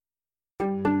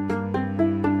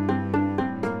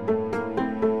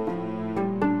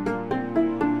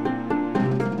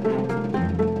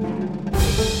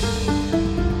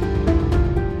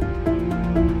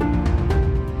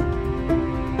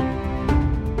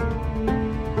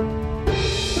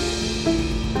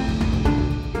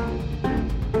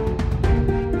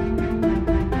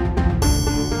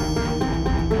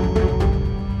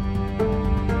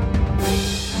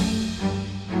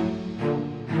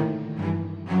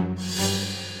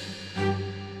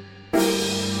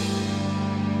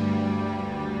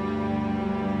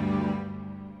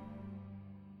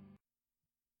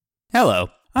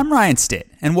Hello, I'm Ryan Stitt,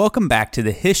 and welcome back to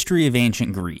the History of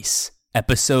Ancient Greece,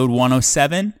 Episode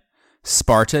 107,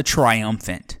 Sparta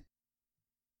Triumphant.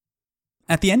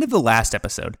 At the end of the last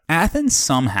episode, Athens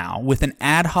somehow, with an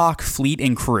ad hoc fleet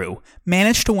and crew,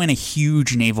 managed to win a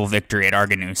huge naval victory at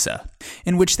Arginusa,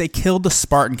 in which they killed the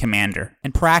Spartan commander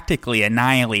and practically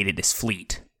annihilated his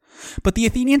fleet. But the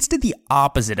Athenians did the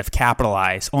opposite of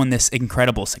capitalize on this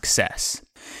incredible success.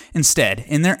 Instead,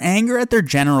 in their anger at their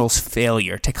general's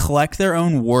failure to collect their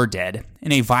own war dead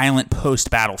in a violent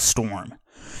post-battle storm,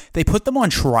 they put them on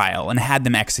trial and had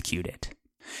them executed.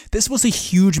 This was a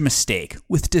huge mistake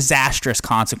with disastrous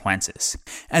consequences,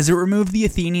 as it removed the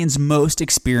Athenians' most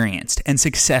experienced and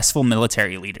successful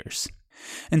military leaders.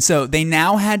 And so they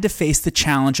now had to face the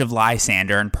challenge of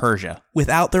Lysander and Persia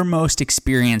without their most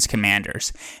experienced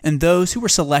commanders, and those who were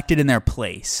selected in their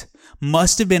place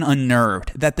must have been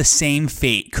unnerved that the same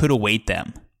fate could await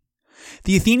them.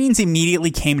 The Athenians immediately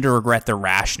came to regret their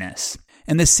rashness,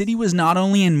 and the city was not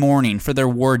only in mourning for their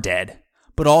war dead,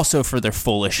 but also for their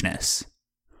foolishness.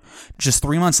 Just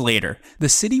 3 months later, the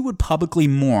city would publicly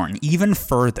mourn even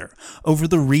further over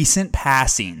the recent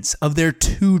passings of their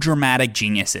two dramatic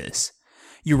geniuses,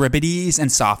 Euripides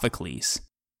and Sophocles.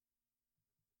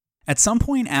 At some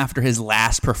point after his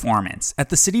last performance at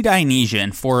the city Dionysia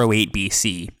in 408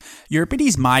 BC,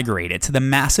 Euripides migrated to the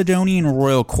Macedonian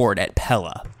royal court at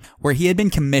Pella, where he had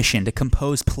been commissioned to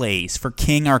compose plays for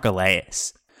King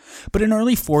Archelaus. But in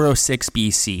early 406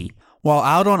 BC, while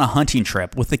out on a hunting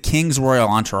trip with the king's royal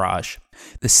entourage,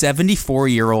 the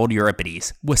 74-year-old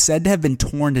Euripides was said to have been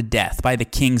torn to death by the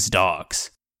king's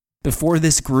dogs. Before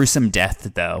this gruesome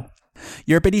death, though,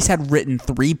 Euripides had written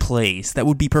 3 plays that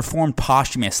would be performed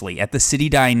posthumously at the city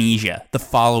Dionysia the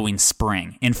following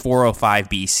spring in 405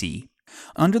 BC,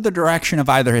 under the direction of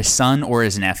either his son or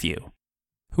his nephew.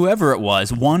 Whoever it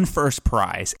was won first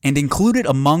prize, and included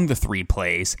among the 3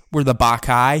 plays were the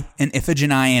Bacchae and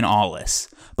Iphigenia in Aulis,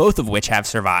 both of which have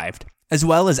survived, as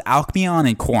well as Alcmaeon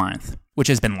and Corinth, which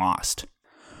has been lost.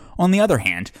 On the other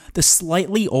hand, the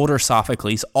slightly older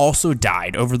Sophocles also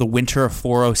died over the winter of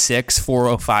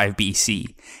 406-405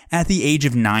 BC, at the age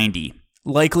of 90,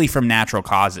 likely from natural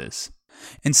causes.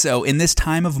 And so, in this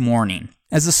time of mourning,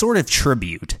 as a sort of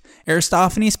tribute,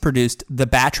 Aristophanes produced the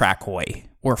Batrachoi,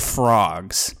 or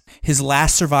Frogs, his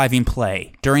last surviving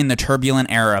play during the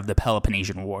turbulent era of the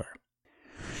Peloponnesian War.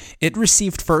 It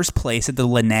received first place at the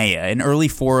Linnea in early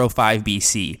 405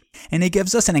 BC, and it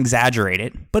gives us an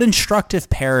exaggerated but instructive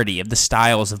parody of the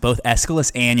styles of both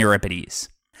Aeschylus and Euripides.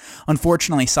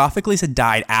 Unfortunately, Sophocles had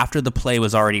died after the play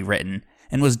was already written,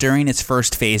 and was during its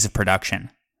first phase of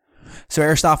production. So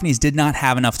Aristophanes did not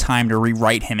have enough time to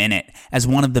rewrite him in it as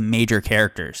one of the major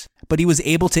characters, but he was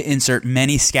able to insert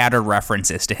many scattered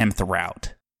references to him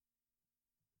throughout.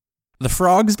 The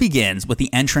Frogs begins with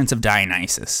the entrance of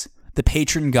Dionysus, the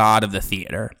patron god of the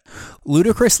theater,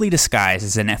 ludicrously disguised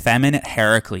as an effeminate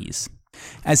Heracles,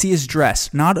 as he is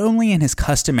dressed not only in his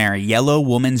customary yellow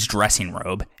woman's dressing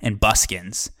robe and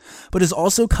buskins, but is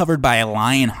also covered by a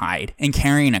lion hide and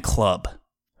carrying a club.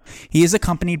 He is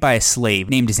accompanied by a slave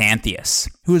named Xanthias,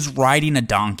 who is riding a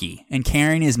donkey and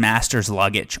carrying his master's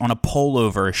luggage on a pole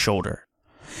over his shoulder.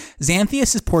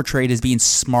 Xanthias is portrayed as being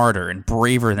smarter and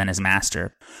braver than his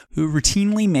master, who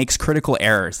routinely makes critical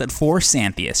errors that force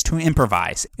Xanthias to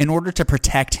improvise in order to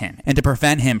protect him and to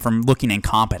prevent him from looking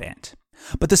incompetent.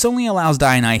 But this only allows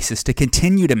Dionysus to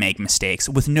continue to make mistakes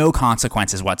with no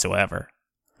consequences whatsoever.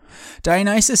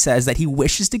 Dionysus says that he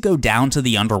wishes to go down to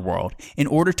the underworld in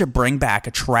order to bring back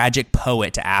a tragic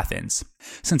poet to Athens,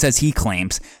 since, as he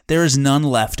claims, there is none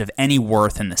left of any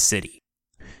worth in the city.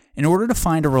 In order to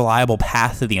find a reliable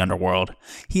path to the underworld,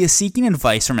 he is seeking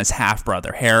advice from his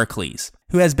half-brother, Heracles,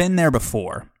 who has been there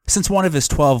before, since one of his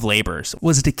 12 labors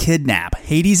was to kidnap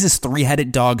Hades'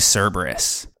 3-headed dog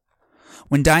Cerberus.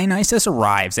 When Dionysus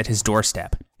arrives at his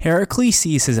doorstep, Heracles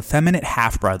sees his effeminate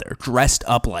half-brother dressed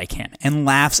up like him and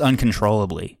laughs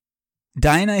uncontrollably.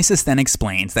 Dionysus then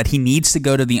explains that he needs to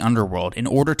go to the underworld in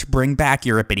order to bring back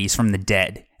Euripides from the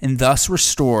dead, and thus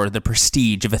restore the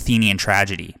prestige of Athenian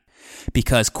tragedy.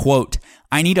 Because, quote,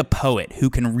 I need a poet who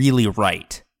can really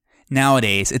write.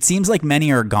 Nowadays, it seems like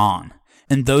many are gone,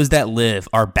 and those that live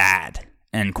are bad,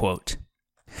 end quote.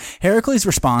 Heracles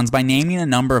responds by naming a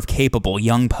number of capable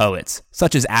young poets,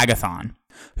 such as Agathon,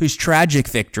 whose tragic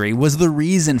victory was the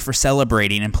reason for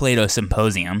celebrating in Plato's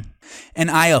Symposium, and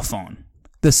Iophon,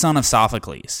 the son of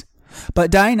Sophocles.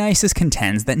 But Dionysus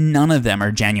contends that none of them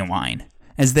are genuine,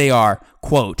 as they are,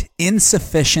 quote,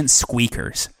 insufficient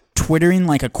squeakers, twittering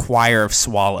like a choir of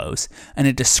swallows, and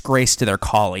a disgrace to their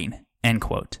calling, end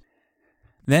quote.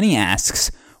 Then he asks,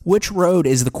 which road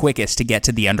is the quickest to get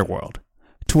to the underworld?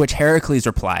 to which Heracles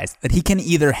replies that he can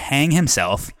either hang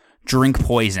himself, drink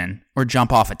poison, or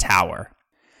jump off a tower.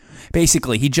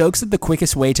 Basically, he jokes that the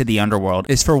quickest way to the underworld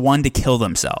is for one to kill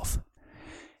themselves.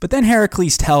 But then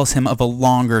Heracles tells him of a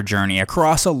longer journey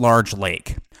across a large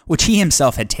lake, which he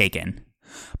himself had taken,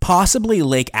 possibly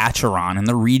Lake Acheron in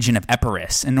the region of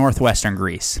Epirus in northwestern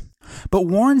Greece, but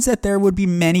warns that there would be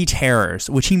many terrors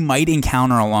which he might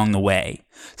encounter along the way,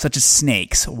 such as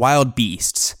snakes, wild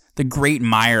beasts, the great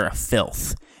mire of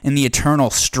filth, and the eternal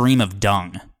stream of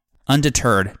dung.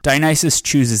 Undeterred, Dionysus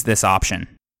chooses this option.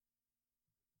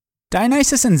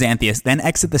 Dionysus and Xanthias then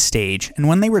exit the stage, and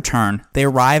when they return, they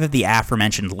arrive at the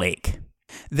aforementioned lake.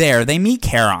 There, they meet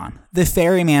Charon, the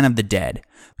ferryman of the dead,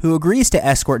 who agrees to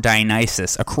escort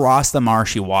Dionysus across the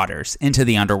marshy waters into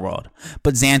the underworld,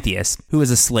 but Xanthias, who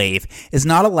is a slave, is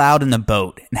not allowed in the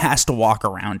boat and has to walk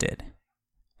around it.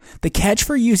 The catch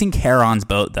for using Charon's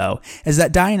boat, though, is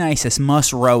that Dionysus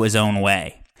must row his own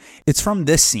way. It's from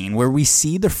this scene where we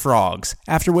see the frogs,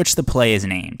 after which the play is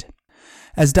named.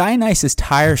 As Dionysus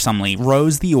tiresomely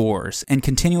rows the oars and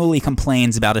continually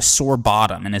complains about his sore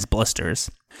bottom and his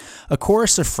blisters, a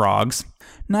chorus of frogs,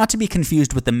 not to be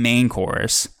confused with the main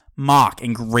chorus, mock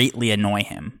and greatly annoy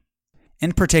him.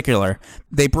 In particular,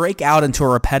 they break out into a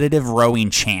repetitive rowing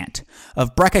chant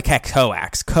of brekakek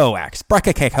coax, coax,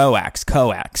 brekakek coax,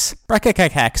 coax,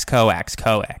 brekakek coax,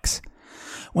 coax.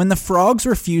 When the frogs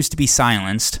refuse to be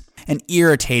silenced, an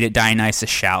irritated Dionysus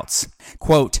shouts,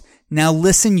 quote, "Now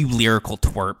listen, you lyrical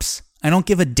twerps. I don't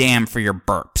give a damn for your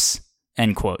burps."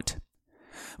 End quote.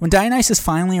 When Dionysus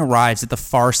finally arrives at the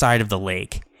far side of the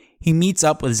lake, he meets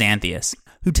up with Xanthias,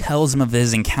 who tells him of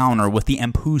his encounter with the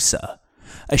Empusa,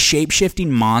 a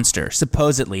shape-shifting monster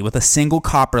supposedly with a single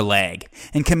copper leg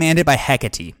and commanded by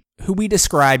Hecate, who we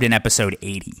described in episode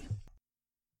 80.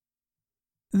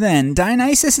 Then,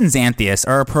 Dionysus and Xanthias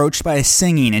are approached by a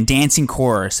singing and dancing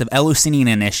chorus of Eleusinian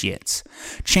initiates,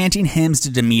 chanting hymns to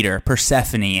Demeter,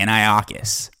 Persephone, and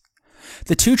Iacchus.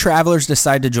 The two travelers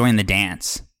decide to join the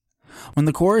dance. When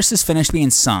the chorus is finished being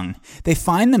sung, they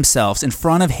find themselves in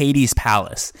front of Hades'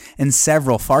 palace, and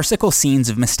several farcical scenes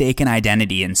of mistaken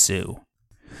identity ensue.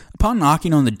 Upon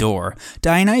knocking on the door,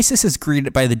 Dionysus is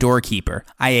greeted by the doorkeeper,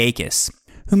 Iacchus,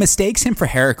 who mistakes him for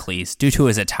Heracles due to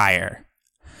his attire.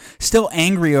 Still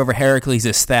angry over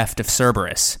Heracles' theft of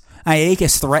Cerberus,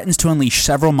 Iacchus threatens to unleash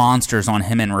several monsters on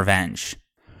him in revenge.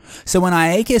 So when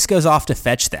Iacchus goes off to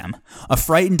fetch them, a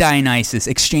frightened Dionysus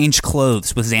exchanges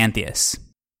clothes with Xanthias.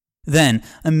 Then,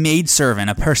 a maidservant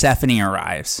of Persephone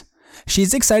arrives.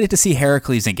 She's excited to see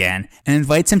Heracles again and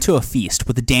invites him to a feast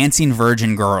with the dancing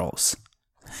virgin girls.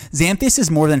 Xanthias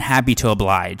is more than happy to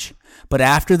oblige, but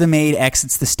after the maid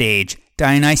exits the stage,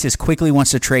 Dionysus quickly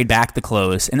wants to trade back the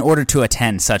clothes in order to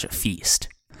attend such a feast.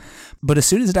 But as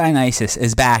soon as Dionysus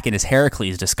is back in his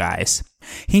Heracles disguise,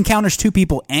 he encounters two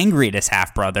people angry at his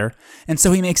half-brother, and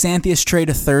so he makes Xanthias trade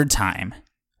a third time.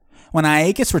 When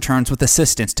Iacchus returns with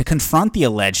assistance to confront the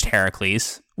alleged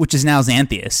Heracles, which is now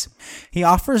Xanthias, he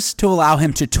offers to allow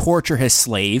him to torture his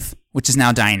slave, which is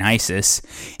now Dionysus,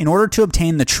 in order to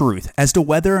obtain the truth as to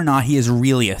whether or not he is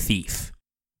really a thief.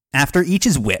 After each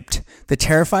is whipped, the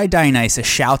terrified Dionysus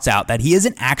shouts out that he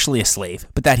isn't actually a slave,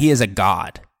 but that he is a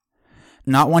god.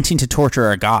 Not wanting to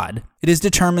torture a god, it is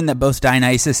determined that both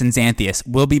Dionysus and Xanthias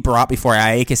will be brought before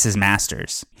Iacchus'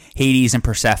 masters, Hades and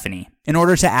Persephone, in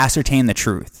order to ascertain the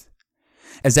truth.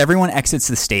 As everyone exits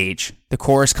the stage, the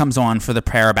chorus comes on for the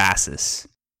Parabasis.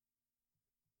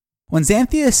 When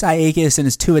Xanthias, Iacchus, and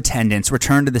his two attendants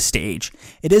return to the stage,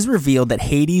 it is revealed that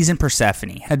Hades and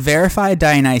Persephone had verified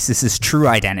Dionysus' true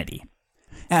identity.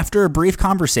 After a brief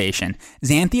conversation,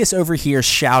 Xanthias overhears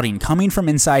shouting coming from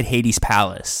inside Hades'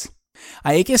 palace.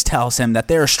 Iacchus tells him that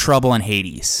there is trouble in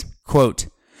Hades. Quote,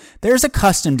 "There is a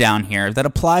custom down here that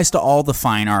applies to all the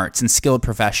fine arts and skilled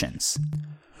professions.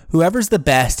 Whoever's the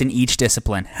best in each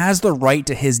discipline has the right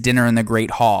to his dinner in the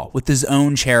great hall with his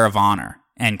own chair of honor."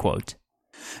 End quote.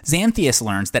 Xanthias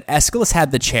learns that Aeschylus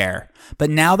had the chair, but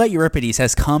now that Euripides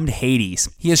has come to Hades,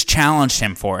 he has challenged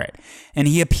him for it, and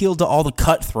he appealed to all the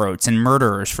cutthroats and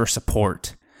murderers for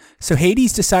support. So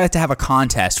Hades decided to have a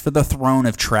contest for the throne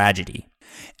of tragedy.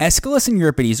 Aeschylus and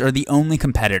Euripides are the only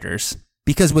competitors,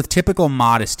 because with typical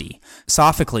modesty,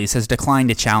 Sophocles has declined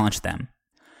to challenge them.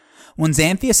 When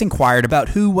Xanthias inquired about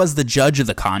who was the judge of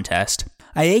the contest,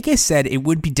 Iacchus said it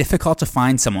would be difficult to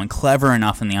find someone clever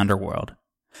enough in the underworld.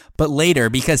 But later,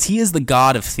 because he is the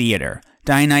god of theater,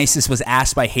 Dionysus was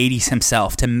asked by Hades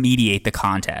himself to mediate the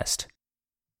contest.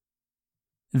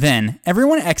 Then,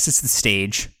 everyone exits the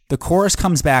stage, The chorus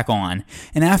comes back on,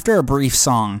 and after a brief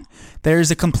song, there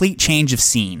is a complete change of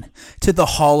scene to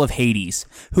the Hall of Hades,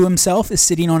 who himself is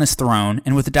sitting on his throne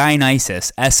and with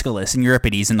Dionysus, Aeschylus, and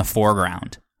Euripides in the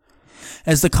foreground.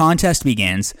 As the contest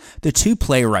begins, the two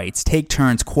playwrights take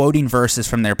turns quoting verses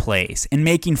from their plays and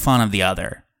making fun of the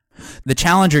other. The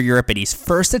challenger Euripides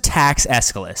first attacks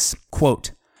Aeschylus,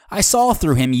 quote, "I saw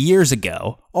through him years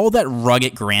ago all that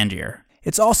rugged grandeur.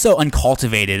 It's all so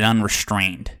uncultivated and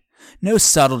unrestrained. No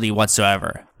subtlety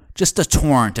whatsoever, just a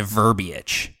torrent of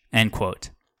verbiage," end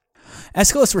quote.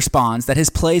 Aeschylus responds that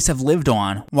his plays have lived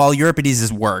on while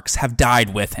Euripides' works have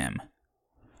died with him.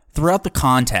 Throughout the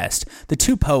contest, the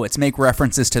two poets make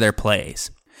references to their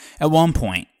plays. At one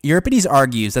point, Euripides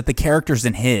argues that the characters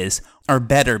in his are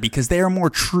better because they are more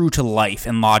true to life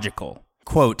and logical.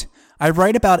 Quote, "I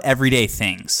write about everyday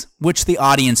things, which the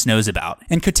audience knows about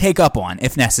and could take up on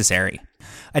if necessary.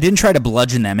 I didn't try to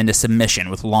bludgeon them into submission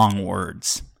with long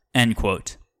words," end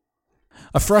quote.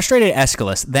 A frustrated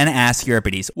Aeschylus then asks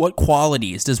Euripides what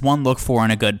qualities does one look for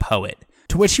in a good poet,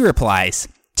 to which he replies,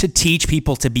 "To teach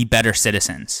people to be better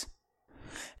citizens."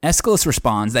 Aeschylus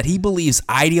responds that he believes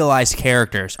idealized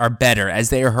characters are better as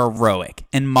they are heroic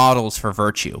and models for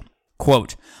virtue.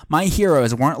 Quote, "My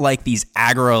heroes weren't like these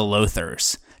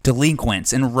agro-loathers,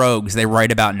 delinquents and rogues they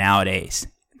write about nowadays.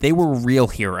 They were real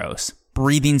heroes,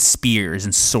 breathing spears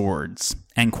and swords,"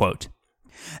 end quote.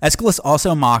 Aeschylus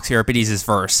also mocks Euripides'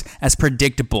 verse as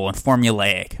predictable and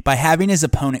formulaic by having his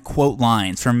opponent quote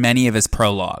lines from many of his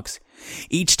prologues,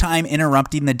 each time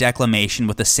interrupting the declamation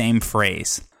with the same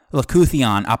phrase,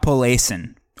 "Leucothion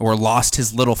apollesin," or "lost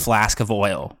his little flask of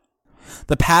oil."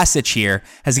 The passage here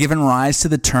has given rise to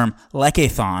the term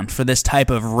lekathon for this type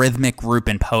of rhythmic group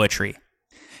in poetry.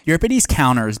 Euripides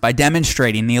counters by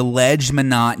demonstrating the alleged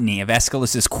monotony of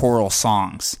Aeschylus' choral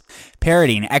songs,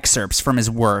 parodying excerpts from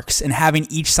his works and having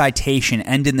each citation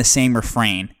end in the same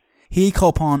refrain, "He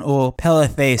kolpon o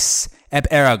pelethes ep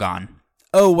eragon."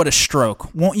 "Oh, what a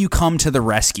stroke! Won't you come to the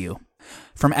rescue?"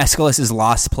 from Aeschylus'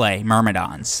 lost play,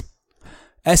 Myrmidons.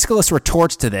 Aeschylus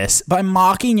retorts to this by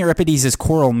mocking Euripides'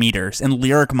 choral meters and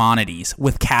lyric monodies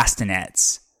with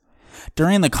castanets.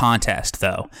 During the contest,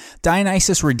 though,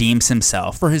 Dionysus redeems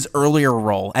himself for his earlier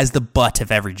role as the butt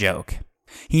of every joke.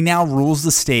 He now rules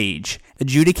the stage,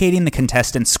 adjudicating the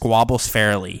contestants' squabbles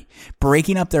fairly,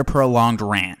 breaking up their prolonged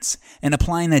rants, and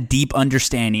applying a deep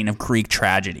understanding of Greek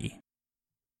tragedy.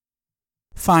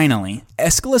 Finally,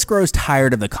 Aeschylus grows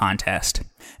tired of the contest,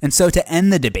 and so to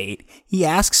end the debate, he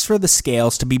asks for the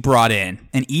scales to be brought in,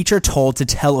 and each are told to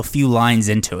tell a few lines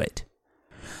into it.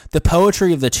 The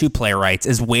poetry of the two playwrights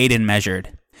is weighed and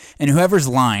measured, and whoever's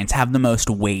lines have the most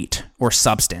weight, or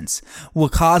substance, will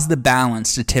cause the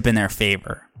balance to tip in their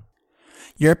favor.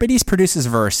 Euripides produces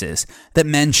verses that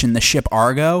mention the ship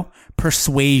Argo,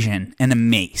 persuasion, and a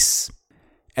mace.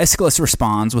 Aeschylus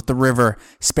responds with the river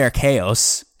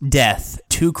Spercheios, death,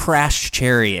 2 crashed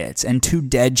chariots, and 2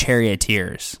 dead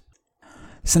charioteers.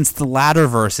 Since the latter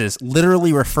verses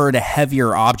literally refer to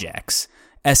heavier objects,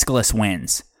 Aeschylus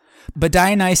wins, but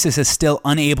Dionysus is still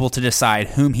unable to decide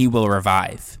whom he will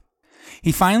revive.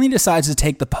 He finally decides to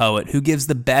take the poet who gives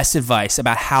the best advice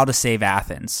about how to save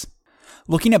Athens.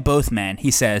 Looking at both men,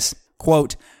 he says,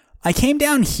 quote, "I came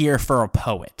down here for a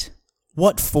poet.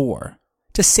 What for?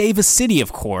 To save a city,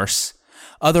 of course.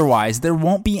 Otherwise, there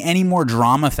won't be any more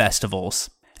drama festivals.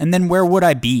 And then where would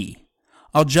I be?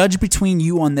 I'll judge between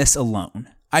you on this alone.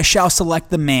 I shall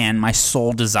select the man my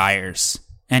soul desires."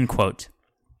 End quote.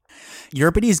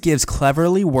 Euripides gives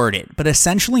cleverly worded but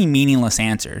essentially meaningless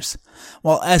answers,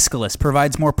 while Aeschylus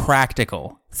provides more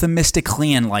practical,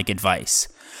 Themistoclean-like advice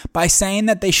by saying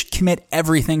that they should commit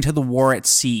everything to the war at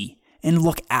sea and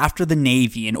look after the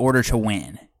navy in order to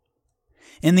win.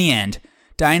 In the end,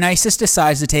 Dionysus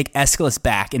decides to take Aeschylus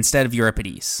back instead of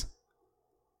Euripides.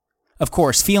 Of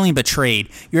course, feeling betrayed,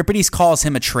 Euripides calls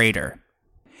him a traitor.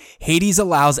 Hades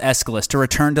allows Aeschylus to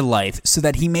return to life so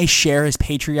that he may share his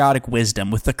patriotic wisdom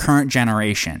with the current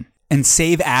generation and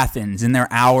save Athens in their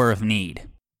hour of need.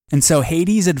 And so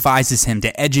Hades advises him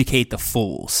to educate the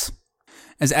fools.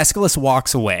 As Aeschylus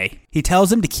walks away, he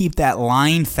tells him to keep that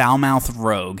lying, foul-mouthed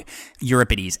rogue,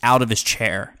 Euripides, out of his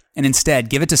chair, and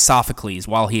instead give it to Sophocles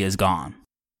while he is gone.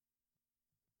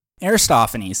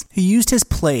 Aristophanes, who used his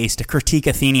plays to critique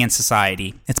Athenian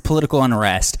society, its political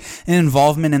unrest, and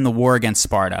involvement in the war against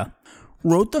Sparta,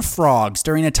 wrote The Frogs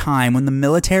during a time when the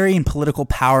military and political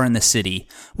power in the city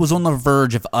was on the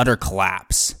verge of utter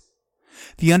collapse.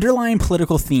 The underlying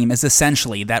political theme is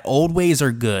essentially that old ways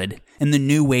are good and the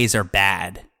new ways are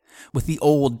bad, with the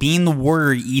old being the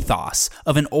warrior ethos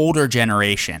of an older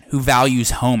generation who values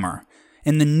Homer,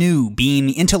 and the new being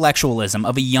the intellectualism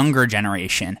of a younger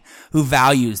generation who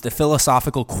values the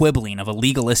philosophical quibbling of a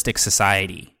legalistic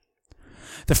society.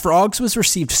 The Frogs was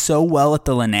received so well at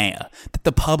the Linnea that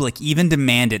the public even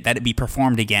demanded that it be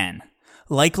performed again,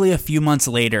 likely a few months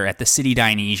later at the city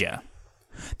Dionysia.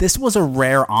 This was a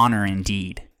rare honor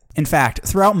indeed. In fact,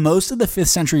 throughout most of the 5th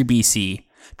century BC,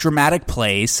 dramatic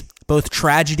plays, both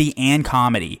tragedy and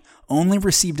comedy, only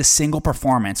received a single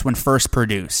performance when first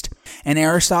produced, and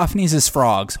Aristophanes'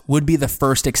 Frogs would be the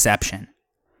first exception.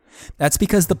 That's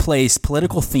because the play's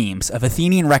political themes of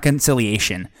Athenian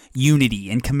reconciliation, unity,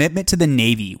 and commitment to the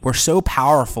navy were so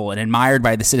powerful and admired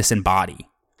by the citizen body.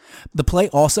 The play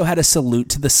also had a salute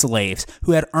to the slaves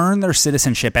who had earned their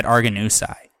citizenship at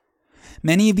Arginusae.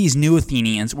 Many of these new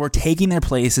Athenians were taking their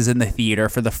places in the theater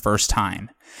for the first time,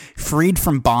 freed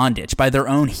from bondage by their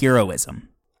own heroism.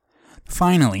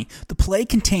 Finally, the play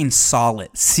contains solid,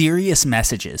 serious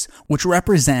messages which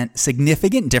represent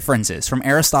significant differences from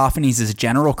Aristophanes'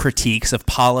 general critiques of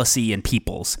policy and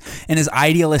peoples and his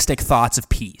idealistic thoughts of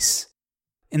peace.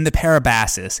 In the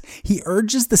Parabasis, he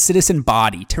urges the citizen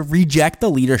body to reject the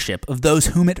leadership of those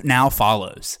whom it now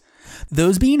follows,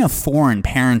 those being of foreign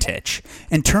parentage,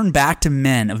 and turn back to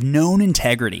men of known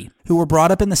integrity who were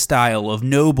brought up in the style of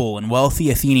noble and wealthy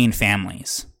Athenian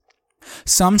families.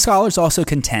 Some scholars also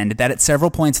contend that at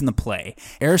several points in the play,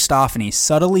 Aristophanes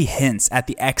subtly hints at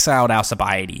the exiled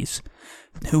Alcibiades,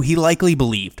 who he likely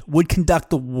believed would conduct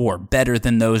the war better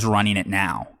than those running it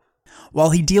now.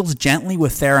 While he deals gently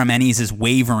with Theramenes'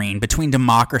 wavering between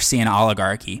democracy and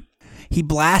oligarchy, he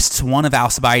blasts one of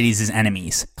Alcibiades'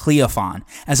 enemies, Cleophon,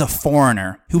 as a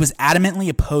foreigner who was adamantly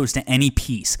opposed to any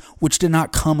peace which did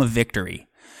not come of victory,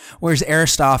 whereas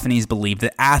Aristophanes believed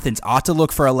that Athens ought to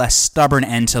look for a less stubborn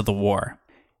end to the war.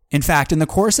 In fact, in the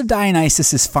course of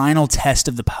Dionysus' final test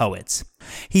of the poets,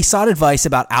 he sought advice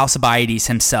about Alcibiades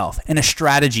himself and a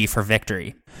strategy for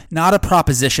victory, not a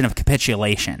proposition of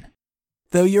capitulation.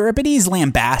 Though Euripides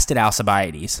lambasted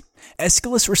Alcibiades,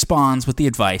 Aeschylus responds with the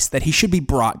advice that he should be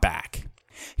brought back.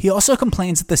 He also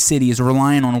complains that the city is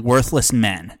relying on worthless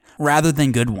men, rather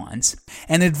than good ones,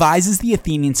 and advises the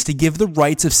Athenians to give the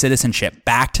rights of citizenship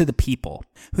back to the people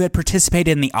who had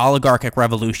participated in the oligarchic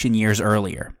revolution years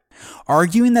earlier,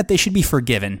 arguing that they should be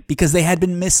forgiven because they had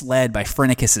been misled by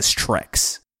Phrynichus'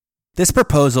 tricks. This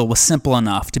proposal was simple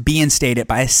enough to be instated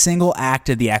by a single act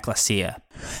of the ecclesia,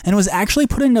 and was actually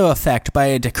put into effect by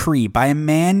a decree by a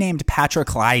man named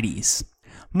Patroclides.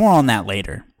 More on that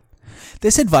later.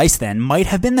 This advice, then, might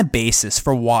have been the basis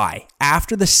for why,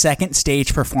 after the second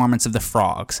stage performance of the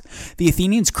Frogs, the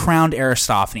Athenians crowned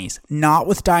Aristophanes not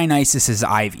with Dionysus'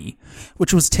 ivy,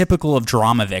 which was typical of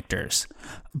drama victors,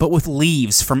 but with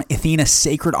leaves from Athena's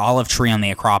sacred olive tree on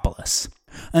the Acropolis,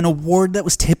 an award that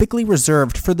was typically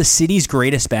reserved for the city's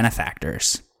greatest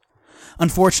benefactors.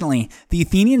 Unfortunately, the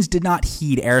Athenians did not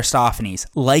heed Aristophanes'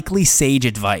 likely sage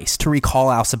advice to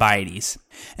recall Alcibiades,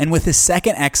 and with his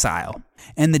second exile,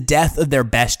 and the death of their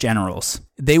best generals,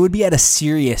 they would be at a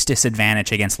serious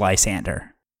disadvantage against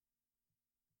Lysander.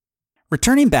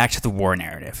 Returning back to the war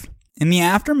narrative, in the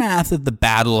aftermath of the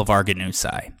Battle of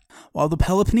Arginusae, while the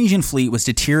Peloponnesian fleet was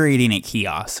deteriorating at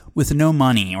Chios, with no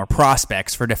money or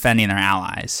prospects for defending their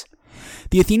allies,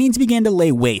 the Athenians began to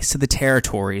lay waste to the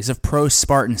territories of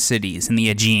pro-Spartan cities in the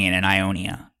Aegean and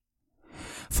Ionia.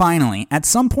 Finally, at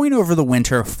some point over the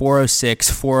winter of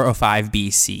 406-405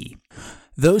 BC,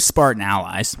 those Spartan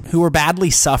allies, who were badly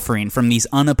suffering from these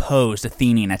unopposed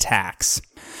Athenian attacks,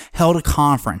 held a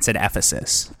conference at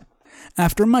Ephesus.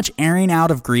 After much airing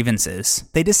out of grievances,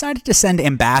 they decided to send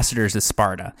ambassadors to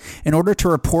Sparta in order to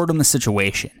report on the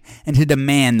situation and to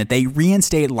demand that they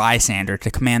reinstate Lysander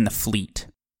to command the fleet.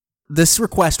 This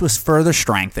request was further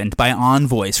strengthened by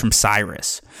envoys from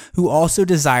Cyrus, who also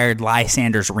desired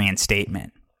Lysander's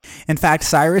reinstatement. In fact,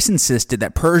 Cyrus insisted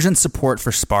that Persian support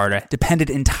for Sparta depended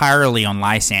entirely on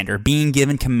Lysander being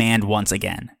given command once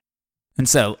again. And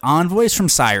so, envoys from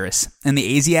Cyrus and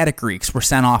the Asiatic Greeks were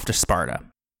sent off to Sparta.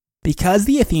 Because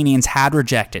the Athenians had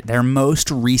rejected their most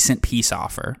recent peace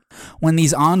offer, when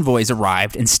these envoys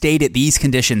arrived and stated these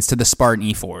conditions to the Spartan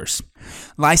ephors,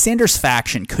 Lysander's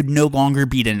faction could no longer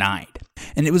be denied,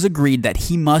 and it was agreed that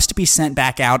he must be sent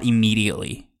back out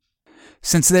immediately.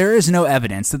 Since there is no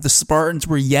evidence that the Spartans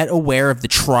were yet aware of the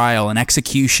trial and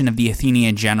execution of the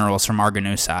Athenian generals from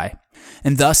Arginusae,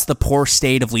 and thus the poor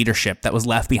state of leadership that was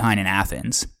left behind in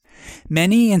Athens,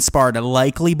 many in Sparta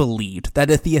likely believed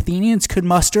that if the Athenians could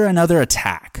muster another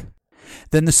attack,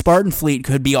 then the Spartan fleet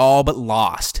could be all but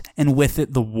lost, and with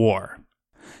it the war.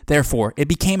 Therefore, it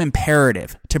became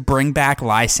imperative to bring back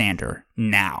Lysander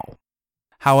now.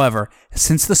 However,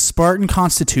 since the Spartan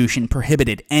constitution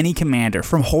prohibited any commander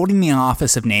from holding the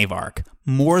office of navarch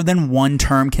more than one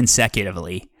term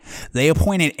consecutively, they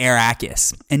appointed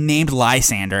Arachus and named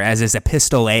Lysander as his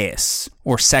epistolaeus,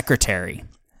 or secretary,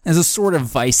 as a sort of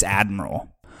vice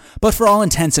admiral. But for all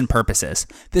intents and purposes,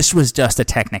 this was just a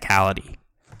technicality.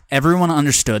 Everyone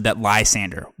understood that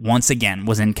Lysander, once again,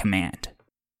 was in command.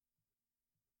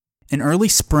 In early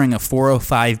spring of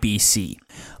 405 BC,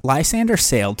 Lysander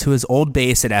sailed to his old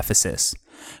base at Ephesus,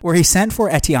 where he sent for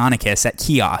Eteonicus at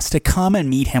Chios to come and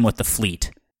meet him with the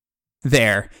fleet.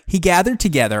 There, he gathered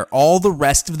together all the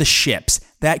rest of the ships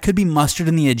that could be mustered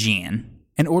in the Aegean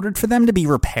and ordered for them to be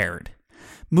repaired.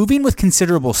 Moving with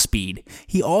considerable speed,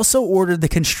 he also ordered the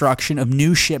construction of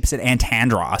new ships at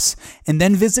Antandros and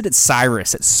then visited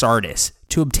Cyrus at Sardis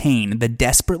to obtain the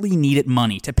desperately needed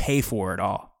money to pay for it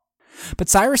all. But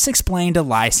Cyrus explained to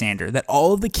Lysander that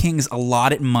all of the king's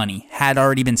allotted money had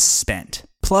already been spent,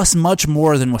 plus much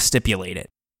more than was stipulated.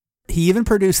 He even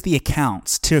produced the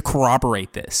accounts to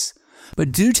corroborate this.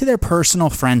 But due to their personal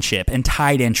friendship and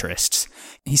tied interests,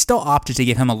 he still opted to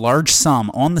give him a large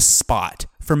sum on the spot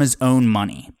from his own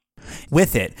money.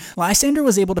 With it, Lysander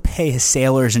was able to pay his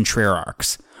sailors and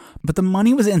trierarchs, but the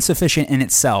money was insufficient in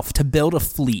itself to build a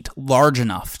fleet large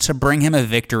enough to bring him a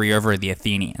victory over the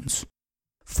Athenians.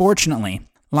 Fortunately,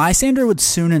 Lysander would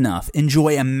soon enough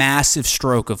enjoy a massive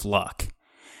stroke of luck,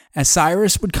 as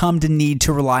Cyrus would come to need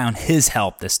to rely on his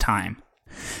help this time.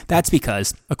 That's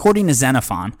because, according to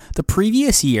Xenophon, the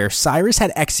previous year Cyrus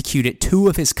had executed 2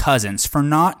 of his cousins for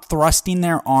not thrusting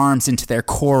their arms into their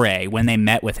chore when they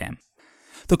met with him.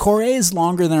 The chore is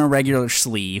longer than a regular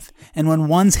sleeve, and when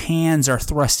one's hands are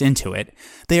thrust into it,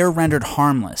 they are rendered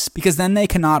harmless, because then they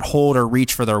cannot hold or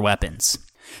reach for their weapons.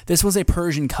 This was a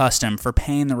Persian custom for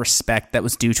paying the respect that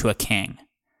was due to a king.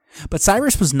 But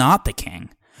Cyrus was not the king,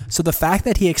 so the fact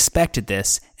that he expected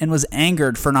this and was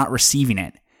angered for not receiving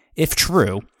it, if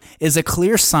true, is a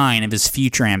clear sign of his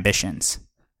future ambitions.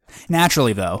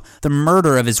 Naturally, though, the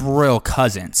murder of his royal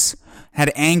cousins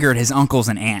had angered his uncles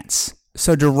and aunts,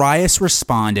 so Darius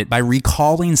responded by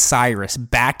recalling Cyrus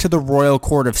back to the royal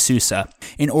court of Susa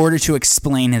in order to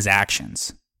explain his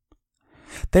actions.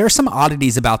 There are some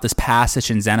oddities about this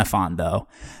passage in Xenophon, though,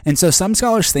 and so some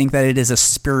scholars think that it is a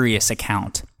spurious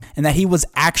account, and that he was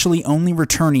actually only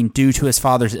returning due to his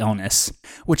father's illness,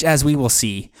 which, as we will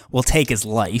see, will take his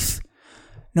life.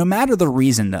 No matter the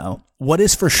reason, though, what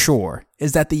is for sure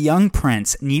is that the young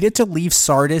prince needed to leave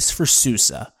Sardis for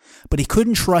Susa, but he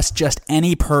couldn't trust just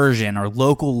any Persian or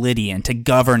local Lydian to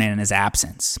govern in his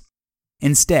absence.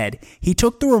 Instead, he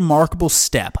took the remarkable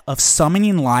step of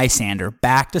summoning Lysander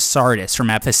back to Sardis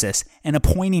from Ephesus and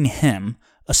appointing him,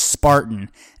 a Spartan,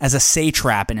 as a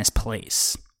satrap in his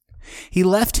place. He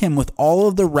left him with all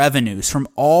of the revenues from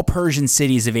all Persian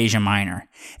cities of Asia Minor,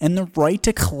 and the right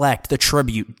to collect the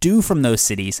tribute due from those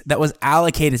cities that was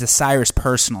allocated to Cyrus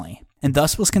personally, and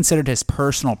thus was considered his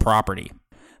personal property.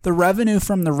 The revenue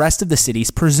from the rest of the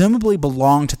cities presumably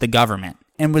belonged to the government,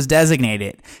 and was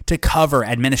designated to cover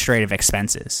administrative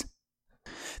expenses.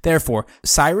 Therefore,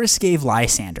 Cyrus gave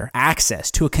Lysander access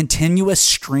to a continuous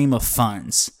stream of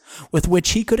funds, with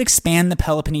which he could expand the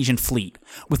Peloponnesian fleet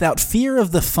without fear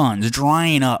of the funds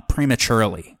drying up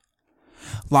prematurely.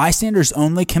 Lysander's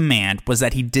only command was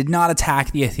that he did not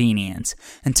attack the Athenians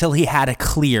until he had a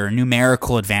clear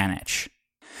numerical advantage.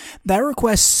 That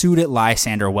request suited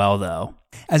Lysander well, though,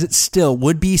 as it still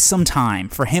would be some time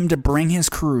for him to bring his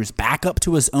crews back up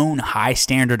to his own high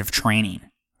standard of training.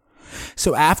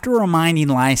 So after reminding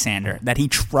Lysander that he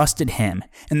trusted him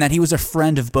and that he was a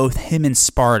friend of both him and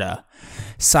Sparta,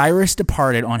 Cyrus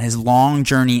departed on his long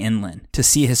journey inland to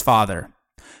see his father,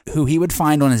 who he would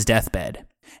find on his deathbed,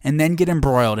 and then get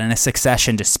embroiled in a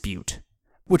succession dispute,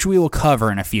 which we will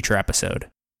cover in a future episode.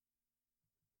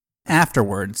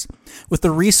 Afterwards, with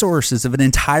the resources of an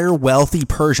entire wealthy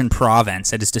Persian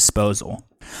province at his disposal,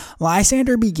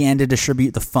 Lysander began to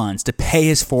distribute the funds to pay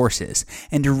his forces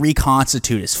and to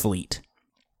reconstitute his fleet.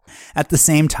 At the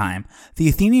same time, the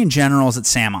Athenian generals at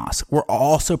Samos were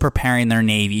also preparing their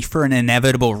navy for an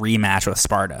inevitable rematch with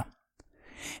Sparta.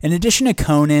 In addition to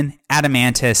Conon,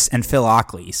 Adamantus, and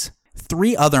Philocles,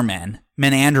 3 other men,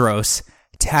 Menandros,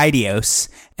 Tydeus,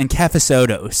 and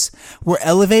Kephisodos, were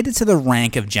elevated to the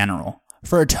rank of general,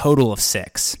 for a total of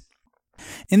 6.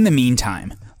 In the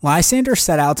meantime, Lysander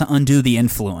set out to undo the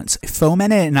influence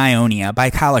fomented in Ionia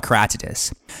by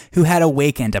Callicratidas, who had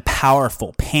awakened a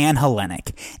powerful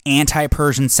pan-Hellenic,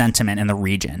 anti-Persian sentiment in the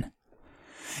region.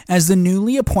 As the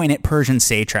newly appointed Persian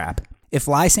satrap, if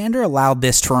Lysander allowed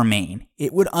this to remain,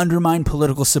 it would undermine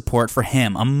political support for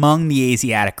him among the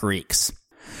Asiatic Greeks.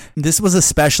 This was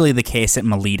especially the case at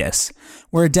Miletus,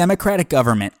 where a democratic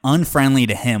government unfriendly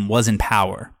to him was in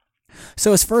power.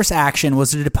 So his first action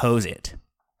was to depose it.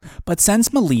 But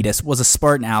since Miletus was a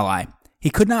Spartan ally, he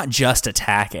could not just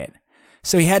attack it.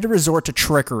 So he had to resort to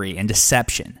trickery and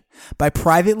deception by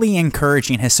privately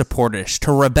encouraging his supporters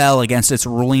to rebel against its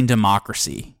ruling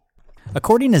democracy.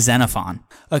 According to Xenophon,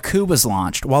 a coup was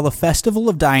launched while the festival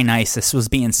of Dionysus was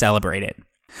being celebrated.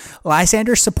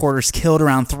 Lysander's supporters killed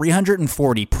around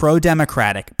 340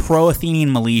 pro-democratic, pro-Athenian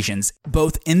Milesians,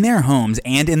 both in their homes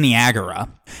and in the Agora,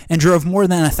 and drove more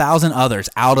than 1,000 others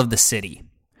out of the city.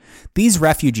 These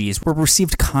refugees were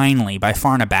received kindly by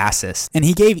Pharnabazus, and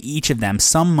he gave each of them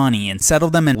some money and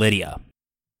settled them in Lydia.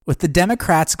 With the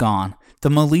Democrats gone, the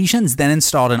Milesians then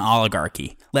installed an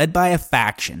oligarchy, led by a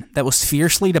faction that was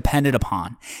fiercely dependent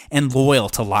upon and loyal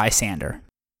to Lysander.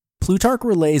 Plutarch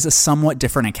relays a somewhat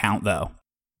different account, though.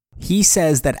 He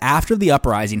says that after the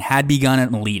uprising had begun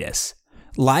at Miletus,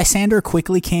 Lysander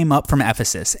quickly came up from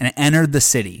Ephesus and entered the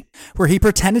city, where he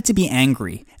pretended to be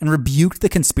angry and rebuked the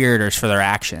conspirators for their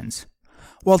actions,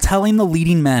 while telling the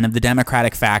leading men of the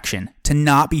Democratic faction to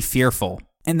not be fearful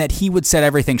and that he would set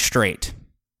everything straight.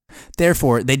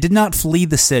 Therefore, they did not flee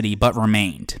the city but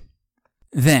remained.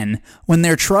 Then, when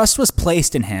their trust was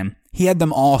placed in him, he had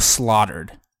them all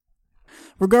slaughtered.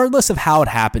 Regardless of how it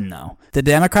happened, though, the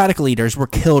Democratic leaders were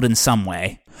killed in some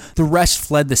way. The rest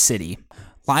fled the city.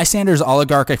 Lysander's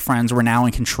oligarchic friends were now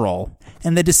in control,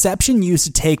 and the deception used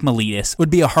to take Miletus would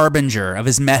be a harbinger of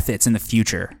his methods in the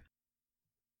future.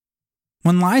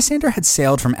 When Lysander had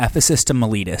sailed from Ephesus to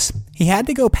Miletus, he had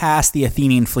to go past the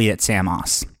Athenian fleet at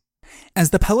Samos. As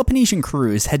the Peloponnesian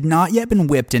crews had not yet been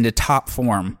whipped into top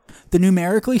form, the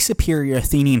numerically superior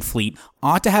Athenian fleet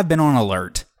ought to have been on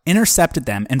alert, intercepted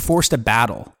them, and forced a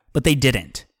battle, but they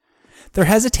didn't. Their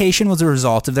hesitation was a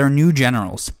result of their new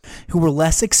generals, who were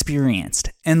less experienced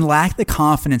and lacked the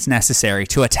confidence necessary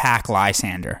to attack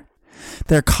Lysander.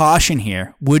 Their caution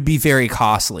here would be very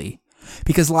costly,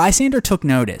 because Lysander took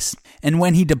notice, and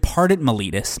when he departed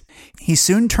Miletus, he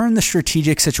soon turned the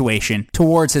strategic situation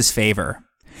towards his favor.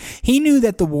 He knew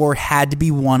that the war had to be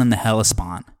won in the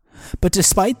Hellespont, but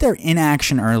despite their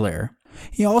inaction earlier,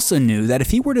 he also knew that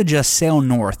if he were to just sail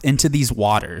north into these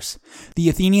waters, the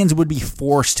Athenians would be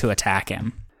forced to attack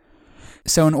him.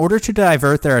 So in order to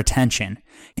divert their attention,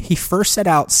 he first set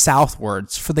out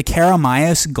southwards for the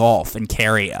Keramaios Gulf in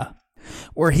Caria,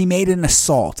 where he made an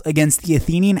assault against the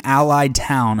Athenian allied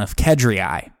town of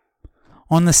Kedriai.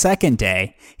 On the second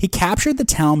day, he captured the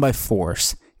town by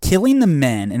force, killing the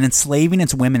men and enslaving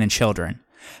its women and children,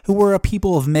 who were a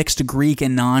people of mixed Greek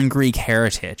and non-Greek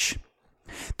heritage.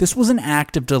 This was an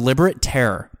act of deliberate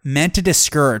terror meant to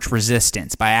discourage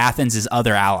resistance by Athens'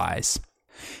 other allies.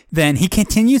 Then he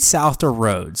continued south to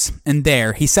Rhodes, and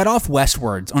there he set off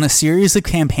westwards on a series of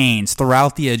campaigns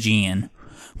throughout the Aegean,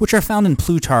 which are found in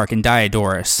Plutarch and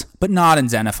Diodorus, but not in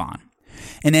Xenophon.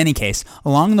 In any case,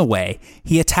 along the way,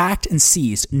 he attacked and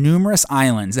seized numerous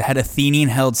islands that had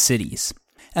Athenian-held cities.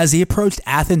 As he approached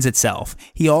Athens itself,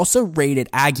 he also raided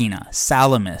Aegina,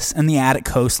 Salamis, and the Attic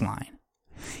coastline.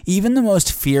 Even the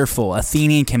most fearful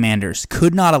Athenian commanders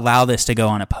could not allow this to go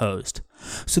unopposed,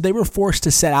 so they were forced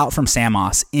to set out from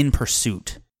Samos in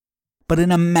pursuit. But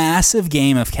in a massive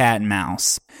game of cat and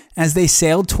mouse, as they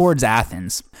sailed towards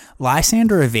Athens,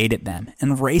 Lysander evaded them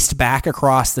and raced back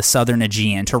across the southern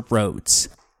Aegean to Rhodes.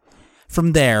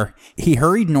 From there, he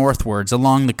hurried northwards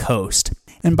along the coast,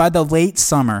 and by the late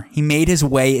summer, he made his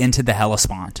way into the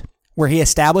Hellespont, where he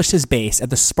established his base at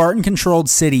the Spartan-controlled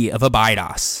city of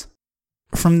Abydos.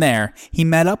 From there, he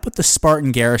met up with the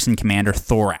Spartan garrison commander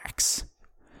Thorax.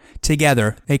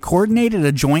 Together, they coordinated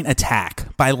a joint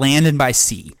attack by land and by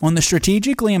sea on the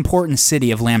strategically important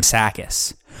city of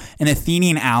Lampsacus, an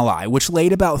Athenian ally which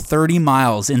laid about 30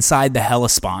 miles inside the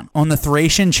Hellespont on the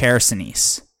Thracian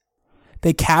Chersonese.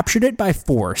 They captured it by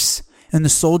force, and the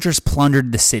soldiers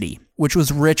plundered the city, which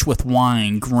was rich with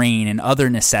wine, grain, and other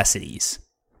necessities.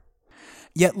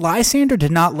 Yet Lysander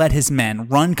did not let his men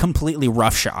run completely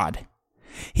roughshod.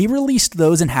 He released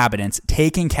those inhabitants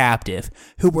taken captive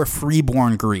who were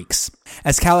freeborn Greeks,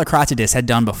 as Callicratidas had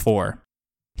done before.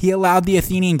 He allowed the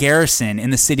Athenian garrison in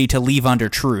the city to leave under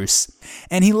truce,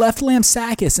 and he left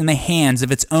Lampsacus in the hands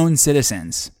of its own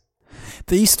citizens.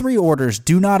 These three orders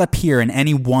do not appear in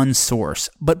any one source,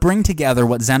 but bring together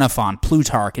what Xenophon,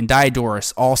 Plutarch, and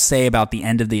Diodorus all say about the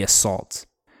end of the assault.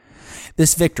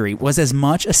 This victory was as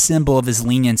much a symbol of his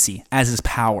leniency as his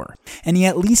power, and he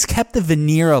at least kept the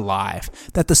veneer alive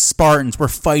that the Spartans were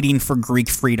fighting for Greek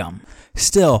freedom.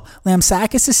 Still,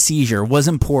 Lampsacus' seizure was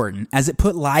important as it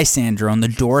put Lysander on the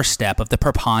doorstep of the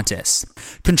Propontis,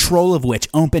 control of which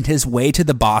opened his way to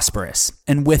the Bosporus,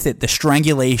 and with it the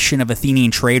strangulation of Athenian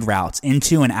trade routes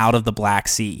into and out of the Black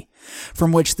Sea,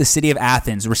 from which the city of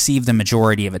Athens received the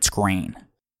majority of its grain.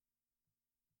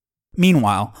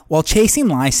 Meanwhile, while chasing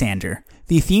Lysander,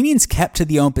 the Athenians kept to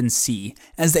the open sea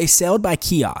as they sailed by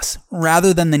Chios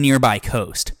rather than the nearby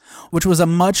coast, which was a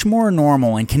much more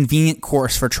normal and convenient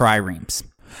course for triremes,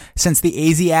 since the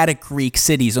Asiatic Greek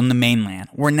cities on the mainland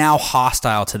were now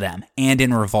hostile to them and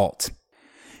in revolt.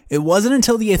 It wasn't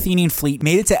until the Athenian fleet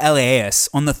made it to Elaeus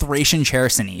on the Thracian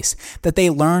Chersonese that they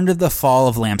learned of the fall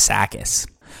of Lampsacus.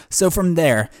 So from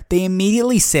there, they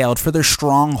immediately sailed for their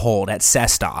stronghold at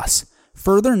Sestos,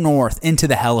 further north into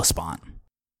the Hellespont.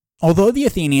 Although the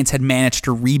Athenians had managed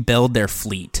to rebuild their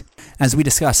fleet, as we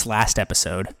discussed last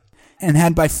episode, and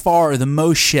had by far the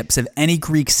most ships of any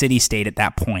Greek city-state at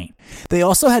that point, they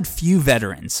also had few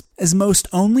veterans, as most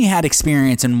only had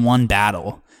experience in one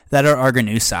battle, that are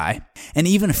Argonausi, and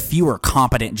even fewer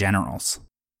competent generals.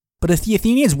 But if the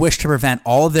Athenians wished to prevent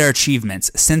all of their achievements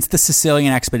since the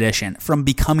Sicilian expedition from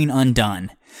becoming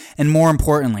undone, and more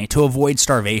importantly, to avoid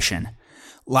starvation,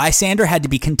 Lysander had to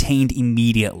be contained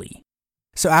immediately.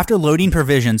 So after loading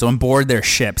provisions on board their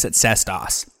ships at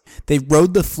Sestos, they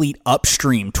rowed the fleet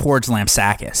upstream towards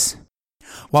Lampsacus,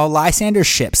 while Lysander's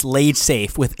ships laid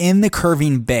safe within the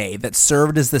curving bay that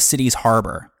served as the city's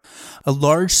harbor. A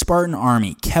large Spartan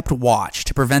army kept watch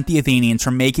to prevent the Athenians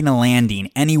from making a landing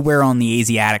anywhere on the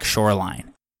Asiatic shoreline.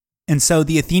 And so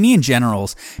the Athenian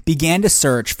generals began to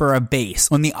search for a base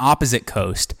on the opposite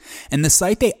coast, and the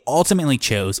site they ultimately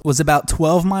chose was about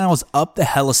 12 miles up the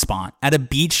Hellespont at a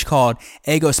beach called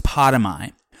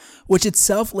Aegospotami, which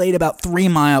itself laid about 3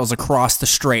 miles across the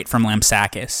strait from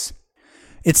Lampsacus.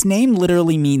 Its name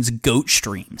literally means goat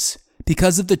streams,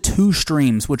 because of the 2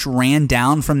 streams which ran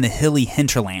down from the hilly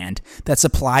hinterland that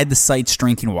supplied the site's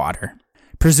drinking water,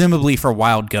 presumably for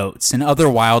wild goats and other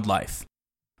wildlife.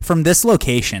 From this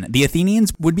location, the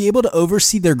Athenians would be able to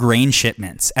oversee their grain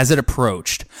shipments as it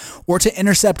approached, or to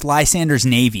intercept Lysander's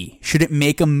navy should it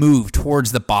make a move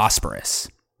towards the Bosporus.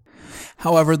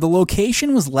 However, the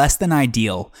location was less than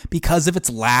ideal because of its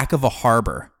lack of a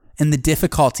harbor and the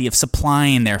difficulty of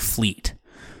supplying their fleet,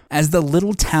 as the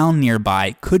little town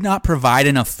nearby could not provide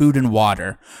enough food and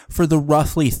water for the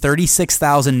roughly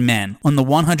 36,000 men on the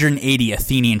 180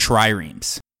 Athenian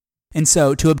triremes. And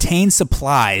so, to obtain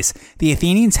supplies, the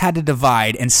Athenians had to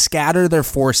divide and scatter their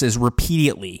forces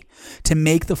repeatedly to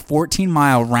make the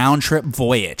 14-mile round-trip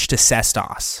voyage to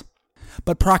Sestos.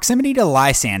 But proximity to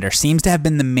Lysander seems to have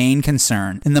been the main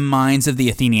concern in the minds of the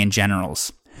Athenian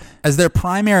generals, as their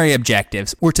primary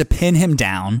objectives were to pin him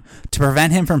down, to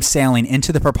prevent him from sailing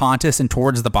into the Propontis and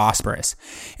towards the Bosporus,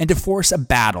 and to force a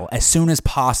battle as soon as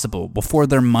possible before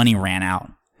their money ran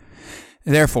out.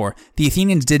 Therefore, the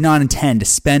Athenians did not intend to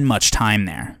spend much time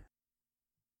there.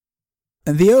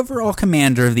 The overall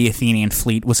commander of the Athenian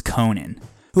fleet was Conon,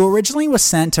 who originally was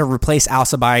sent to replace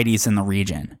Alcibiades in the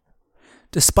region.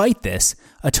 Despite this,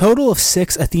 a total of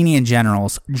 6 Athenian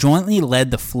generals jointly led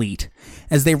the fleet,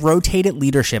 as they rotated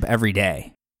leadership every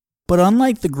day. But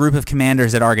unlike the group of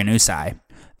commanders at Argonausi,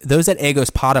 those at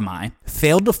Aegospotami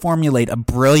failed to formulate a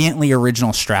brilliantly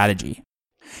original strategy.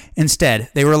 Instead,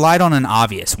 they relied on an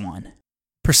obvious one.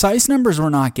 Precise numbers were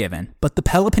not given, but the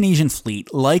Peloponnesian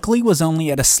fleet likely was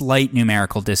only at a slight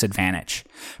numerical disadvantage,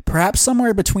 perhaps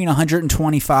somewhere between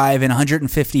 125 and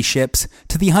 150 ships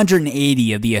to the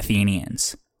 180 of the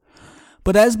Athenians.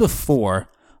 But as before,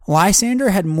 Lysander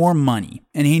had more money,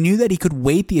 and he knew that he could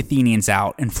wait the Athenians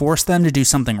out and force them to do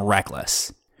something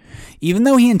reckless. Even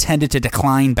though he intended to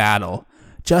decline battle,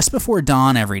 just before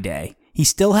dawn every day, he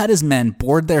still had his men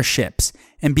board their ships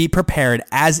and be prepared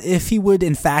as if he would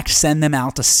in fact send them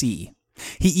out to sea.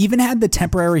 He even had the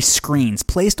temporary screens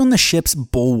placed on the ship's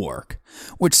bulwark,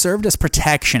 which served as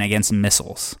protection against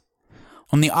missiles.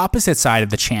 On the opposite side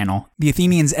of the channel, the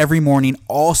Athenians every morning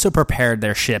also prepared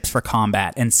their ships for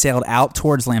combat and sailed out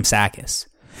towards Lampsacus.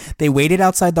 They waited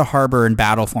outside the harbor in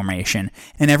battle formation,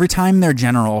 and every time their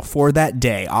general for that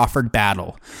day offered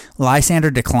battle,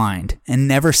 Lysander declined and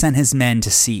never sent his men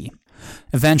to sea.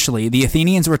 Eventually, the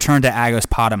Athenians returned to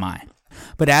Aegospotami,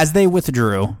 but as they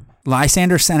withdrew,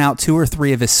 Lysander sent out 2 or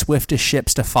 3 of his swiftest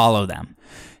ships to follow them,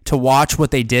 to watch what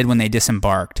they did when they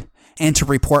disembarked, and to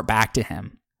report back to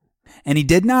him. And he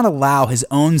did not allow his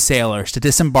own sailors to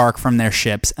disembark from their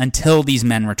ships until these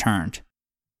men returned.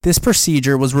 This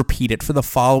procedure was repeated for the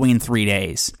following 3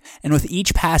 days, and with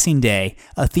each passing day,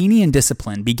 Athenian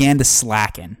discipline began to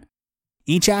slacken.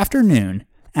 Each afternoon,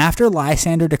 after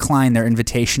Lysander declined their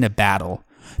invitation to battle,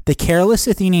 the careless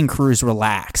Athenian crews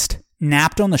relaxed,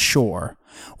 napped on the shore,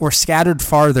 or scattered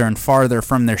farther and farther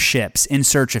from their ships in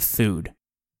search of food.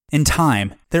 In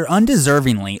time, their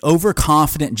undeservingly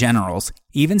overconfident generals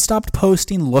even stopped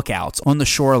posting lookouts on the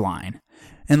shoreline,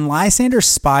 and Lysander's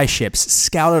spy ships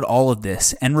scouted all of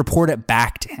this and reported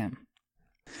back to him.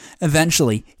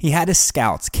 Eventually, he had his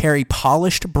scouts carry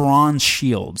polished bronze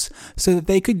shields so that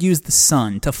they could use the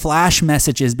sun to flash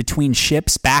messages between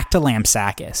ships back to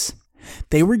Lampsacus.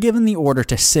 They were given the order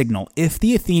to signal if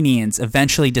the Athenians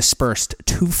eventually dispersed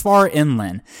too far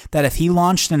inland that if he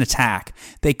launched an attack,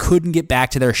 they couldn't get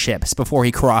back to their ships before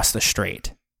he crossed the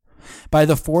strait. By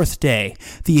the 4th day,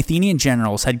 the Athenian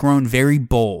generals had grown very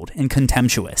bold and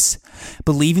contemptuous,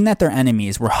 believing that their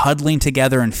enemies were huddling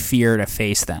together in fear to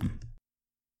face them.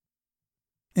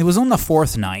 It was on the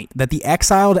 4th night that the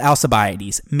exiled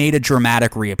Alcibiades made a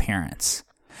dramatic reappearance.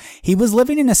 He was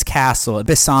living in his castle at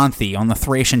Byzanthi on the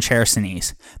Thracian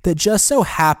Chersonese that just so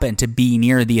happened to be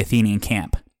near the Athenian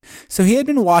camp. So he had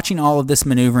been watching all of this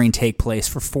maneuvering take place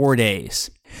for 4 days.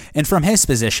 And from his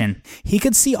position, he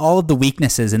could see all of the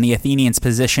weaknesses in the Athenians'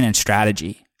 position and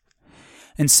strategy.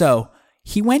 And so,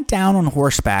 he went down on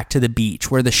horseback to the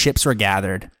beach where the ships were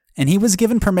gathered, and he was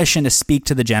given permission to speak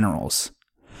to the generals.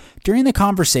 During the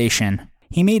conversation,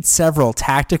 he made several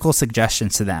tactical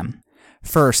suggestions to them.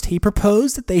 First, he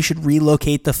proposed that they should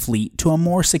relocate the fleet to a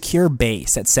more secure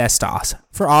base at Sestos,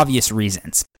 for obvious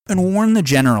reasons, and warned the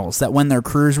generals that when their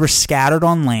crews were scattered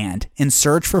on land in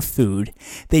search for food,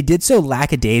 they did so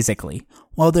lackadaisically,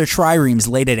 while their triremes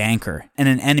laid at anchor and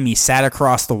an enemy sat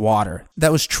across the water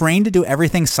that was trained to do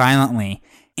everything silently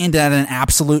and at an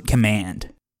absolute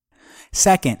command.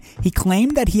 Second, he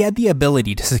claimed that he had the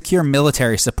ability to secure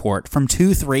military support from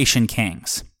 2 Thracian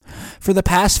kings. For the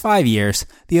past 5 years,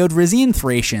 the Odrysian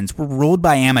Thracians were ruled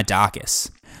by Amadocus.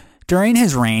 During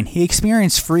his reign, he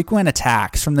experienced frequent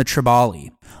attacks from the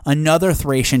Triballi, another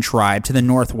Thracian tribe to the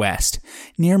northwest,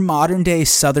 near modern-day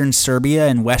southern Serbia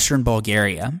and western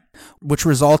Bulgaria, which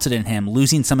resulted in him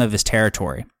losing some of his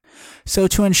territory. So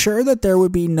to ensure that there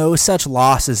would be no such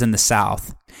losses in the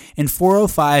south, in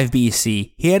 405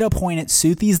 BC, he had appointed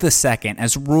Seuthes II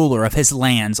as ruler of his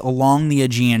lands along the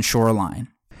Aegean shoreline.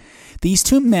 These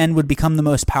 2 men would become the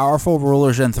most powerful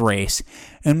rulers in Thrace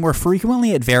and were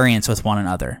frequently at variance with one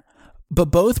another, but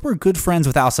both were good friends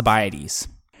with Alcibiades.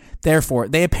 Therefore,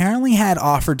 they apparently had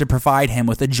offered to provide him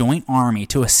with a joint army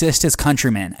to assist his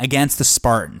countrymen against the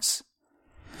Spartans.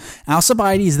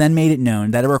 Alcibiades then made it known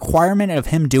that a requirement of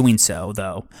him doing so,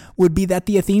 though, would be that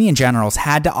the Athenian generals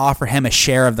had to offer him a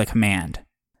share of the command.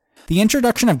 The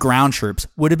introduction of ground troops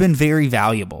would have been very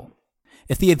valuable.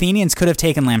 If the Athenians could have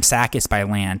taken Lampsacus by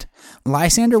land,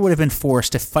 Lysander would have been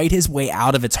forced to fight his way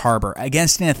out of its harbor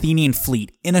against an Athenian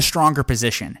fleet in a stronger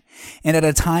position, and at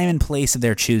a time and place of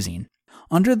their choosing.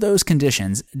 Under those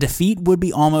conditions, defeat would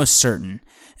be almost certain,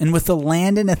 and with the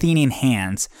land in Athenian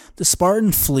hands, the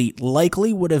Spartan fleet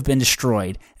likely would have been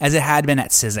destroyed as it had been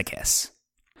at Cyzicus.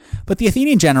 But the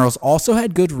Athenian generals also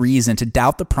had good reason to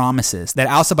doubt the promises that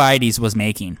Alcibiades was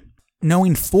making,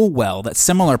 knowing full well that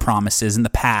similar promises in the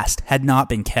past had not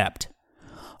been kept.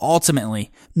 Ultimately,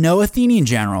 no Athenian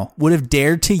general would have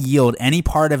dared to yield any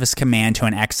part of his command to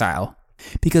an exile,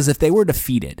 because if they were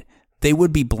defeated, they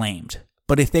would be blamed.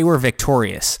 But if they were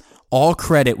victorious, all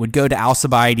credit would go to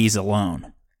Alcibiades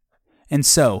alone. And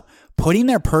so, putting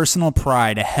their personal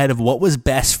pride ahead of what was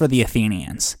best for the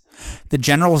Athenians, the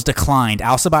generals declined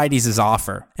Alcibiades'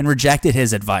 offer and rejected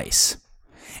his advice.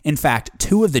 In fact,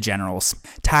 2 of the generals,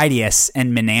 Tydeus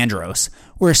and Menandros,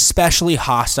 were especially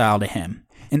hostile to him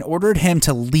and ordered him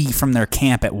to leave from their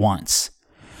camp at once,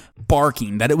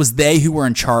 barking that it was they who were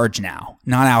in charge now,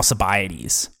 not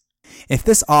Alcibiades. If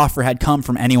this offer had come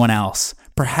from anyone else,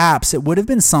 perhaps it would have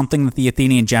been something that the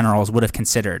Athenian generals would have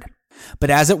considered. But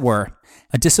as it were,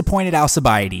 a disappointed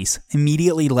Alcibiades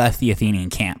immediately left the Athenian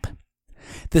camp.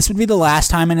 This would be the last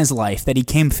time in his life that he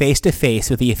came face to face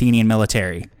with the Athenian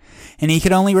military, and he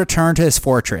could only return to his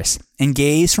fortress and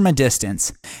gaze from a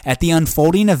distance at the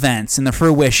unfolding events and the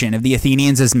fruition of the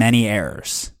Athenians' many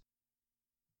errors.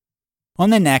 On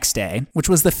the next day, which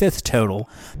was the 5th total,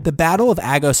 the Battle of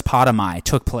Agospotami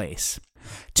took place.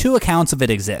 2 accounts of it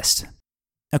exist.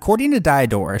 According to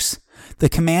Diodorus, the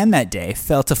command that day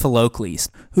fell to Philocles,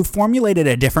 who formulated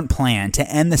a different plan to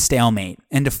end the stalemate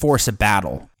and to force a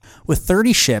battle. With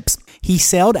 30 ships, he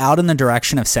sailed out in the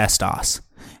direction of Sestos,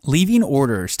 leaving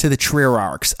orders to the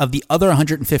trierarchs of the other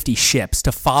 150 ships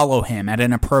to follow him at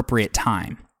an appropriate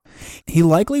time. He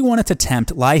likely wanted to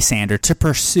tempt Lysander to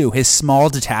pursue his small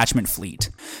detachment fleet,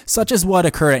 such as what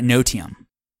occurred at Notium.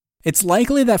 It's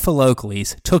likely that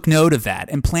Philocles took note of that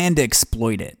and planned to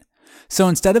exploit it. So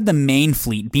instead of the main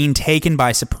fleet being taken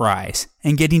by surprise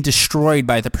and getting destroyed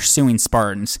by the pursuing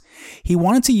Spartans, he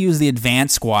wanted to use the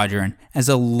advanced squadron as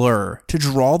a lure to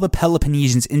draw the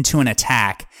Peloponnesians into an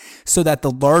attack so that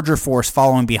the larger force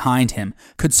following behind him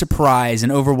could surprise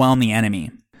and overwhelm the enemy.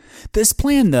 This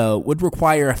plan, though, would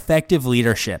require effective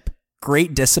leadership,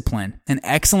 great discipline, and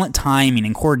excellent timing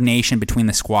and coordination between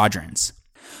the squadrons.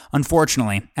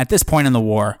 Unfortunately, at this point in the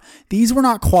war, these were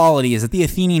not qualities that the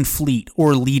Athenian fleet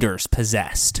or leaders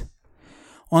possessed.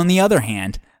 On the other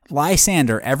hand,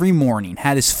 Lysander every morning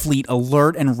had his fleet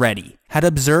alert and ready, had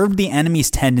observed the enemy's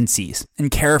tendencies,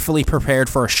 and carefully prepared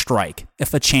for a strike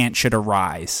if a chance should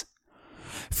arise.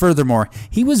 Furthermore,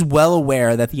 he was well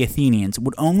aware that the Athenians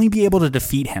would only be able to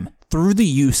defeat him through the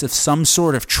use of some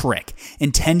sort of trick,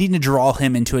 intending to draw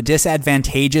him into a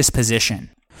disadvantageous position.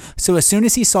 So as soon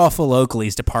as he saw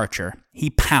Philocles' departure,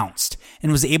 he pounced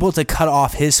and was able to cut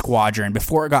off his squadron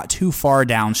before it got too far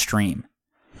downstream.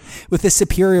 With his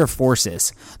superior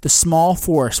forces, the small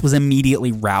force was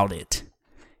immediately routed.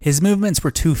 His movements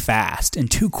were too fast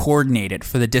and too coordinated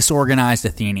for the disorganized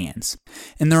Athenians,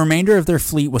 and the remainder of their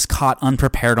fleet was caught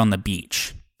unprepared on the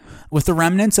beach. With the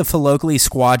remnants of Philocles'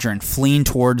 squadron fleeing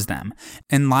towards them,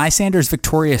 and Lysander's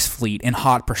victorious fleet in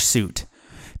hot pursuit,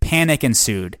 panic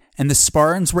ensued, and the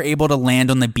Spartans were able to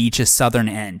land on the beach's southern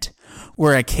end,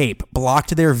 where a cape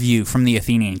blocked their view from the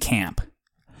Athenian camp.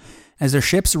 As their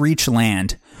ships reached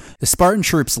land, the Spartan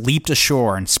troops leaped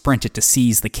ashore and sprinted to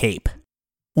seize the cape.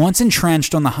 Once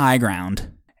entrenched on the high ground,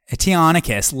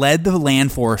 Eteonicus led the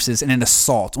land forces in an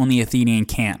assault on the Athenian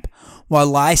camp, while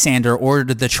Lysander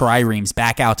ordered the triremes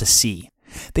back out to sea.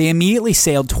 They immediately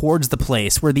sailed towards the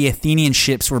place where the Athenian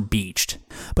ships were beached,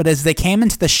 but as they came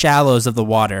into the shallows of the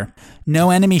water,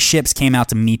 no enemy ships came out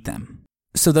to meet them.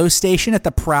 So those stationed at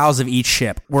the prows of each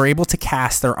ship were able to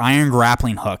cast their iron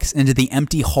grappling hooks into the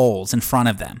empty holes in front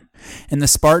of them, and the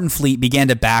Spartan fleet began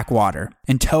to backwater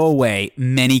and tow away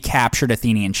many captured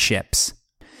Athenian ships.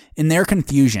 In their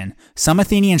confusion, some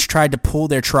Athenians tried to pull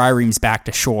their triremes back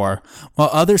to shore, while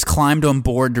others climbed on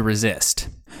board to resist.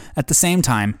 At the same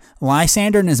time,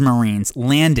 Lysander and his marines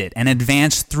landed and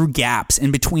advanced through gaps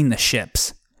in between the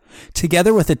ships.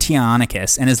 Together with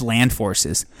Eteonicus and his land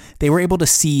forces, they were able to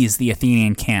seize the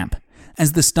Athenian camp,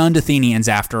 as the stunned Athenians,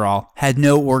 after all, had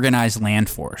no organized land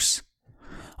force.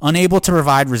 Unable to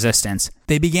provide resistance,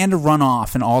 they began to run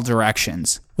off in all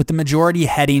directions, with the majority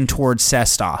heading towards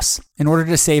Sestos in order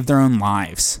to save their own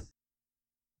lives.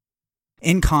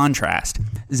 In contrast,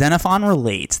 Xenophon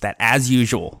relates that, as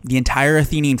usual, the entire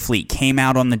Athenian fleet came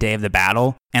out on the day of the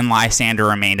battle, and Lysander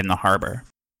remained in the harbor.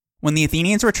 When the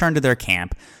Athenians returned to their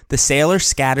camp, the sailors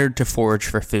scattered to forage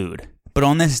for food, but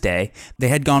on this day, they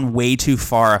had gone way too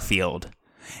far afield,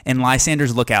 and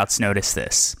Lysander's lookouts noticed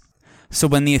this. So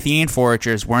when the Athenian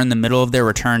foragers were in the middle of their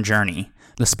return journey,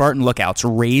 the Spartan lookouts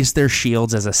raised their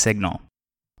shields as a signal.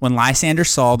 When Lysander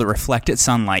saw the reflected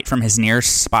sunlight from his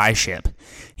nearest spy ship,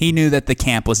 he knew that the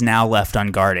camp was now left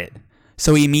unguarded.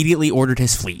 So he immediately ordered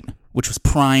his fleet, which was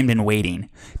primed and waiting,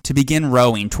 to begin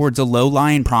rowing towards a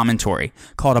low-lying promontory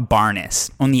called Abarnus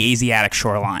on the Asiatic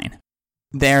shoreline.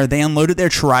 There, they unloaded their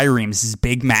triremes as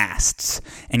big masts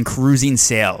and cruising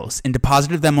sails and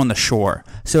deposited them on the shore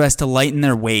so as to lighten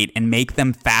their weight and make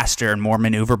them faster and more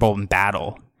maneuverable in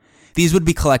battle. These would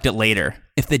be collected later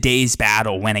if the day's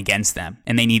battle went against them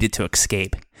and they needed to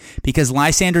escape, because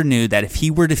Lysander knew that if he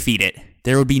were defeated,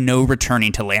 there would be no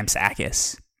returning to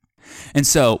Lampsacus. And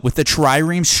so, with the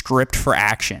triremes stripped for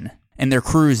action and their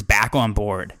crews back on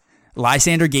board,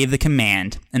 Lysander gave the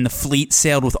command, and the fleet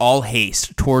sailed with all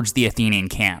haste towards the Athenian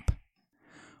camp.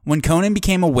 When Conon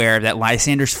became aware that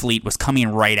Lysander's fleet was coming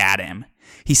right at him,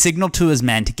 he signaled to his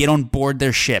men to get on board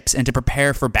their ships and to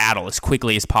prepare for battle as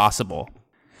quickly as possible.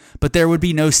 But there would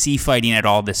be no sea fighting at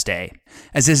all this day,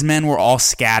 as his men were all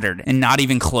scattered and not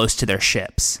even close to their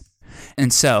ships.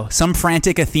 And so, some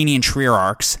frantic Athenian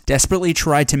triarchs desperately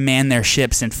tried to man their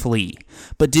ships and flee,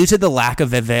 but due to the lack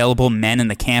of available men in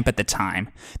the camp at the time,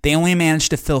 they only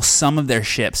managed to fill some of their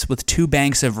ships with 2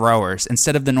 banks of rowers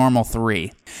instead of the normal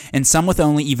 3, and some with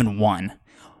only even 1,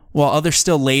 while others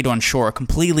still laid on shore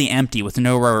completely empty with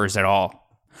no rowers at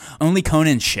all. Only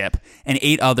Conon's ship and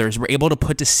 8 others were able to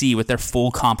put to sea with their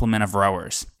full complement of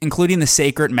rowers, including the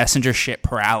sacred messenger ship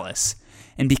Paralis,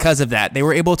 and because of that, they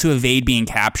were able to evade being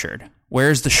captured,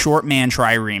 whereas the short-manned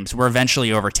triremes were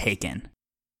eventually overtaken.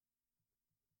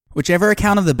 Whichever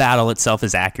account of the battle itself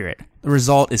is accurate, the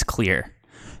result is clear.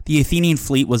 The Athenian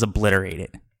fleet was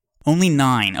obliterated. Only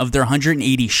 9 of their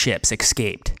 180 ships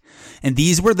escaped, and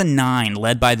these were the 9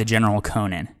 led by the General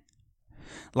Conon.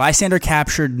 Lysander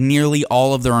captured nearly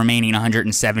all of the remaining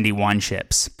 171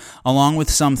 ships, along with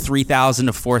some 3,000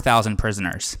 to 4,000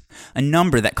 prisoners, a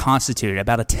number that constituted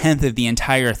about a tenth of the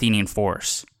entire Athenian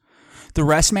force. The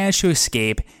rest managed to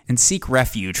escape and seek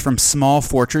refuge from small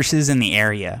fortresses in the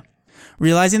area.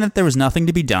 Realizing that there was nothing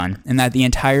to be done and that the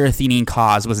entire Athenian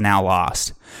cause was now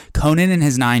lost, Conon and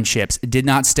his 9 ships did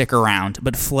not stick around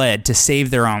but fled to save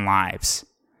their own lives.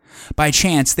 By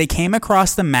chance, they came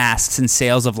across the masts and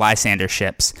sails of Lysander's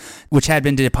ships, which had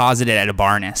been deposited at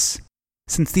Abarnus.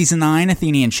 Since these 9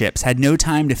 Athenian ships had no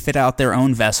time to fit out their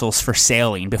own vessels for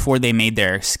sailing before they made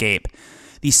their escape,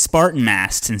 these Spartan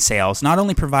masts and sails not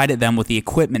only provided them with the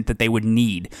equipment that they would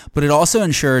need, but it also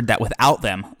ensured that without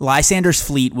them, Lysander's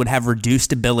fleet would have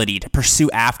reduced ability to pursue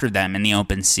after them in the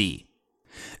open sea.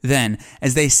 Then,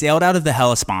 as they sailed out of the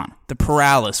Hellespont, the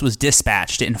Paralis was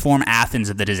dispatched to inform Athens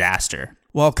of the disaster,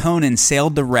 while Conon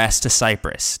sailed the rest to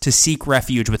Cyprus to seek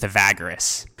refuge with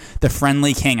Evagrius, the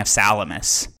friendly king of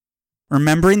Salamis.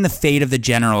 Remembering the fate of the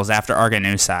generals after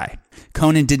Arginusae,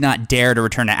 Conon did not dare to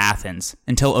return to Athens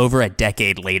until over a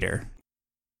decade later.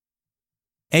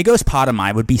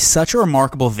 Aigospotamoi would be such a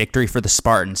remarkable victory for the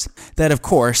Spartans that, of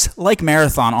course, like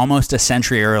Marathon almost a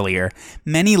century earlier,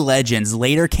 many legends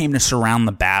later came to surround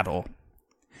the battle.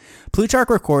 Plutarch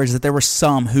records that there were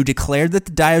some who declared that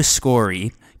the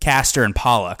Dioscuri, Castor and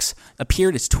Pollux,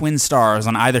 appeared as twin stars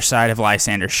on either side of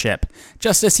Lysander's ship,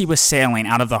 just as he was sailing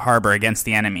out of the harbor against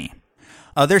the enemy.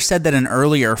 Others said that an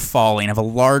earlier falling of a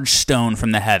large stone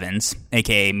from the heavens,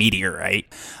 aka meteorite,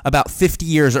 about 50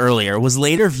 years earlier was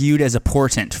later viewed as a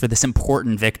portent for this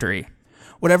important victory.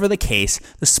 Whatever the case,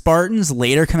 the Spartans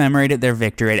later commemorated their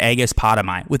victory at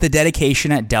Aigospotamoi with a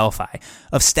dedication at Delphi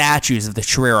of statues of the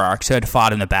Trierarchs who had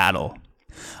fought in the battle.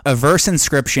 A verse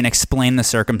inscription explained the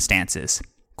circumstances.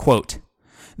 Quote,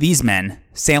 "These men,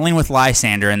 sailing with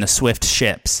Lysander in the swift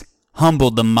ships,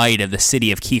 humbled the might of the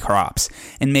city of Kekrops,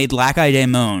 and made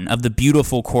Lacedaemon of the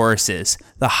beautiful choruses,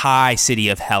 the high city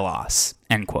of Hellas."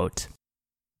 End quote.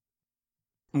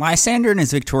 Lysander and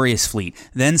his victorious fleet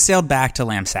then sailed back to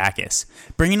Lampsacus,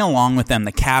 bringing along with them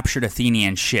the captured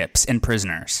Athenian ships and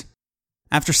prisoners.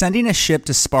 After sending a ship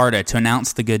to Sparta to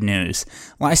announce the good news,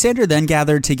 Lysander then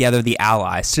gathered together the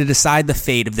allies to decide the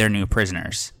fate of their new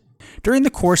prisoners. During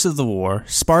the course of the war,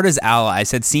 Sparta's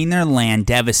allies had seen their land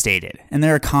devastated and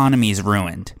their economies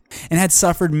ruined, and had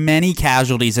suffered many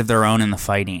casualties of their own in the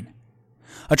fighting.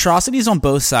 Atrocities on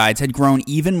both sides had grown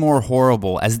even more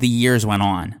horrible as the years went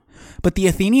on, but the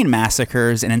Athenian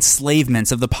massacres and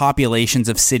enslavements of the populations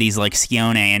of cities like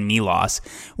Scione and Milos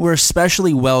were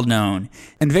especially well known,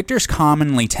 and victors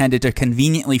commonly tended to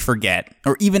conveniently forget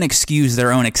or even excuse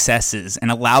their own excesses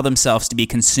and allow themselves to be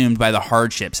consumed by the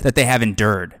hardships that they have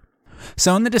endured.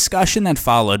 So in the discussion that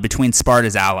followed between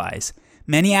Sparta's allies,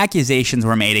 many accusations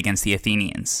were made against the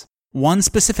Athenians. One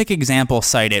specific example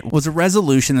cited was a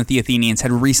resolution that the Athenians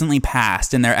had recently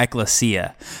passed in their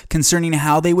ecclesia concerning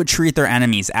how they would treat their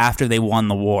enemies after they won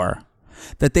the war.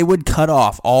 That they would cut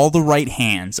off all the right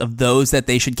hands of those that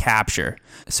they should capture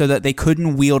so that they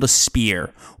couldn't wield a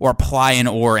spear or ply an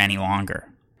oar any longer.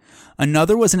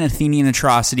 Another was an Athenian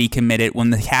atrocity committed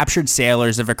when the captured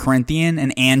sailors of a Corinthian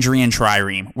and Andrian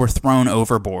trireme were thrown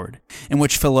overboard, in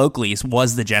which Philocles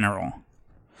was the general.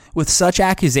 With such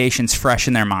accusations fresh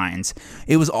in their minds,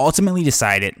 it was ultimately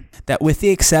decided that with the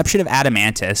exception of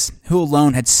Adamantus, who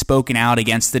alone had spoken out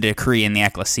against the decree in the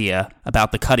ecclesia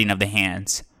about the cutting of the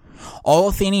hands, all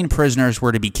Athenian prisoners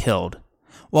were to be killed,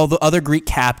 while the other Greek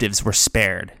captives were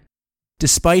spared.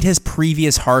 Despite his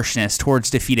previous harshness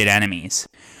towards defeated enemies,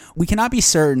 we cannot be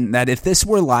certain that if this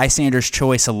were Lysander's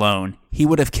choice alone, he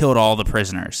would have killed all the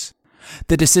prisoners.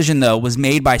 The decision, though, was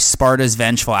made by Sparta's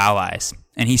vengeful allies,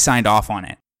 and he signed off on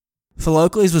it.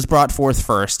 Philocles was brought forth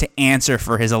first to answer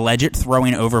for his alleged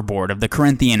throwing overboard of the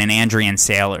Corinthian and Andrian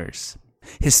sailors.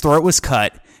 His throat was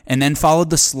cut, and then followed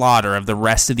the slaughter of the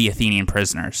rest of the Athenian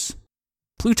prisoners.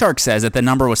 Plutarch says that the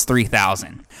number was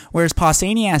 3,000, whereas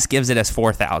Pausanias gives it as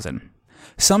 4,000.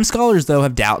 Some scholars, though,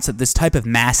 have doubts that this type of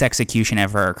mass execution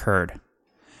ever occurred.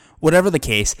 Whatever the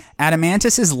case,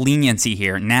 Adamantus' leniency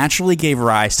here naturally gave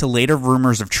rise to later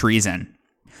rumors of treason.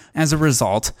 As a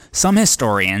result, some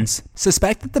historians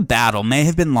suspect that the battle may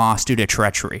have been lost due to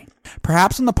treachery,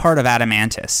 perhaps on the part of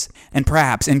Adamantus, and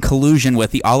perhaps in collusion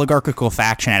with the oligarchical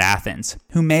faction at Athens,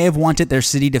 who may have wanted their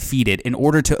city defeated in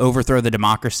order to overthrow the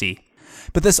democracy.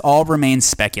 But this all remains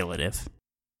speculative.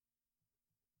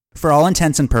 For all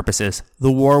intents and purposes,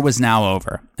 the war was now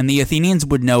over, and the Athenians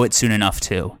would know it soon enough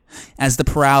too, as the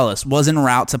Paralis was en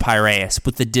route to Piraeus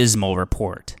with the dismal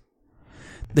report.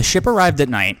 The ship arrived at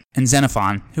night, and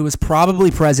Xenophon, who was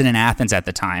probably present in Athens at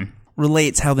the time,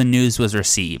 relates how the news was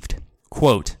received.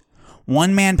 Quote,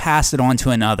 "One man passed it on to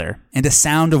another, and a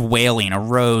sound of wailing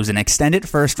arose and extended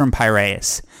first from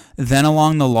Piraeus, then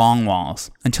along the long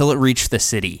walls, until it reached the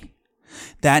city.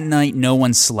 That night no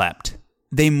one slept.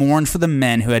 They mourned for the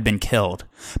men who had been killed,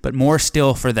 but more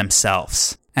still for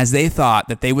themselves, as they thought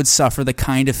that they would suffer the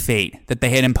kind of fate that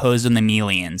they had imposed on the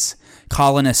Melians,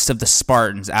 colonists of the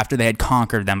Spartans after they had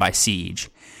conquered them by siege,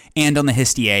 and on the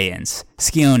Histiaeans,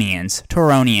 Scionians,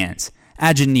 Tauronians,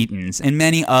 Aeginetans, and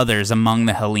many others among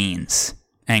the Hellenes."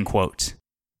 End quote.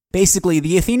 Basically,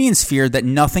 the Athenians feared that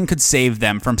nothing could save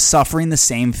them from suffering the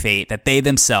same fate that they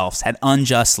themselves had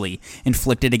unjustly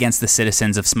inflicted against the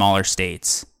citizens of smaller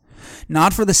states.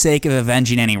 Not for the sake of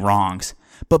avenging any wrongs,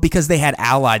 but because they had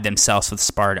allied themselves with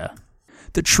Sparta.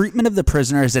 The treatment of the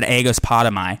prisoners at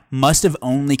Aegospotami must have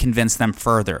only convinced them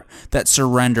further that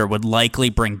surrender would likely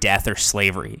bring death or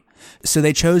slavery, so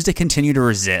they chose to continue to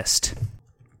resist.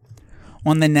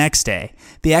 On the next day,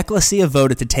 the ecclesia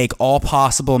voted to take all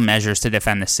possible measures to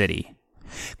defend the city.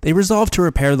 They resolved to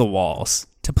repair the walls,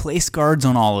 to place guards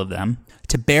on all of them,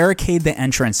 to barricade the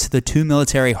entrance to the two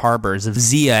military harbors of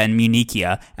Zea and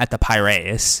Munichia at the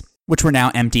Piraeus, which were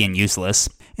now empty and useless,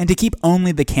 and to keep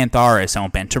only the Cantharis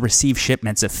open to receive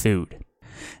shipments of food.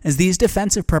 As these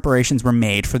defensive preparations were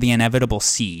made for the inevitable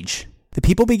siege, the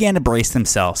people began to brace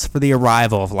themselves for the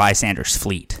arrival of Lysander's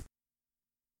fleet.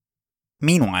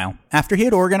 Meanwhile, after he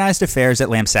had organized affairs at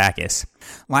Lampsacus,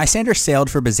 Lysander sailed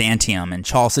for Byzantium and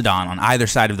Chalcedon on either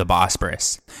side of the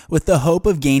Bosporus, with the hope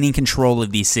of gaining control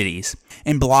of these cities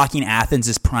and blocking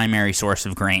Athens' primary source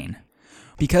of grain.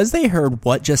 Because they heard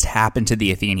what just happened to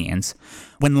the Athenians,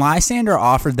 when Lysander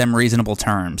offered them reasonable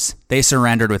terms, they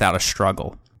surrendered without a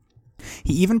struggle.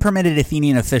 He even permitted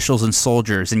Athenian officials and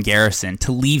soldiers in garrison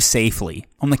to leave safely,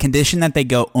 on the condition that they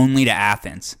go only to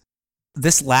Athens.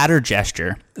 This latter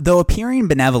gesture, though appearing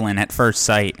benevolent at first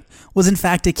sight, was in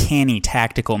fact a canny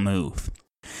tactical move.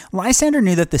 Lysander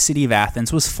knew that the city of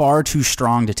Athens was far too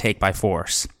strong to take by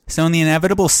force, so in the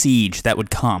inevitable siege that would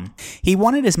come, he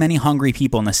wanted as many hungry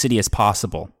people in the city as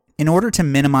possible, in order to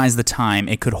minimize the time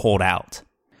it could hold out.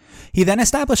 He then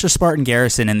established a Spartan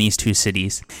garrison in these two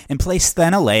cities, and placed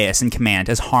Sthenelaus in command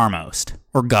as Harmost,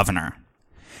 or governor.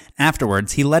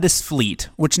 Afterwards, he led his fleet,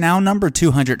 which now numbered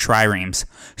 200 triremes,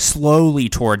 slowly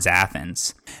towards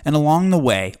Athens, and along the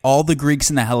way, all the Greeks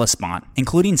in the Hellespont,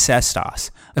 including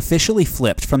Sestos, officially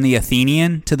flipped from the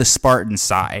Athenian to the Spartan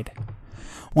side.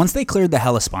 Once they cleared the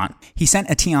Hellespont, he sent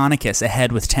Eteonicus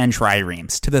ahead with 10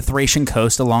 triremes to the Thracian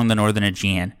coast along the northern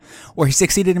Aegean, where he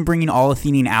succeeded in bringing all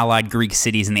Athenian allied Greek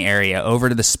cities in the area over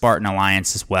to the Spartan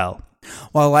alliance as well,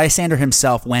 while Lysander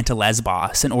himself went to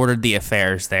Lesbos and ordered the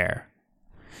affairs there.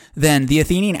 Then, the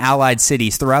Athenian allied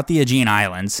cities throughout the Aegean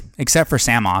islands, except for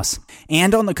Samos,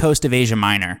 and on the coast of Asia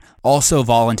Minor, also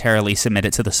voluntarily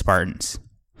submitted to the Spartans.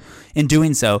 In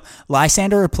doing so,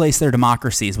 Lysander replaced their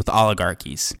democracies with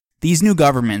oligarchies. These new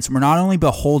governments were not only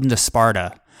beholden to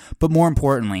Sparta, but more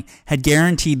importantly, had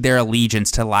guaranteed their allegiance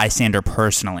to Lysander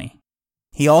personally.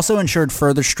 He also ensured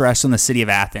further stress on the city of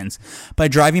Athens by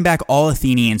driving back all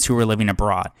Athenians who were living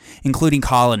abroad, including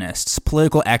colonists,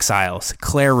 political exiles,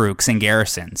 clerics, and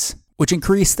garrisons, which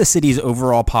increased the city's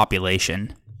overall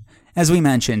population. As we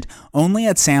mentioned, only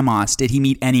at Samos did he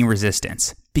meet any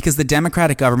resistance, because the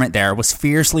democratic government there was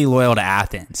fiercely loyal to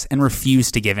Athens and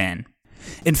refused to give in.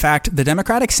 In fact, the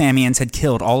democratic Samians had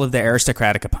killed all of their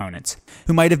aristocratic opponents,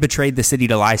 who might have betrayed the city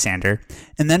to Lysander,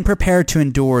 and then prepared to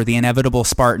endure the inevitable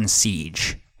Spartan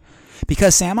siege.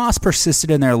 Because Samos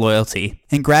persisted in their loyalty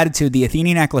and gratitude, the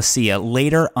Athenian ecclesia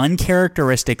later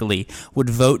uncharacteristically would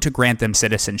vote to grant them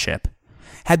citizenship.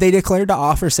 Had they declared to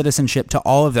offer citizenship to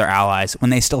all of their allies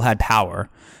when they still had power,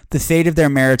 the fate of their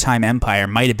maritime empire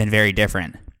might have been very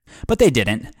different. But they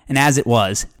didn't, and as it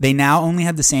was, they now only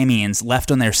had the Samians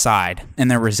left on their side in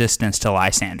their resistance to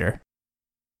Lysander.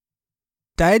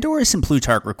 Diodorus and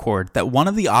Plutarch record that one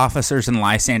of the officers in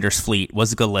Lysander's fleet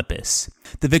was Gylippus,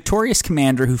 the victorious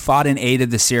commander who fought and aided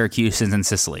the Syracusans in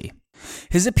Sicily.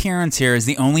 His appearance here is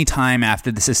the only time after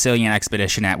the Sicilian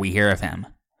expedition that we hear of him.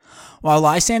 While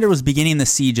Lysander was beginning the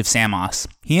siege of Samos,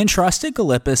 he entrusted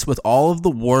Gylippus with all of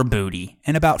the war booty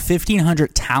and about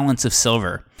 1,500 talents of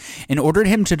silver, and ordered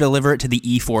him to deliver it to the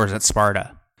ephors at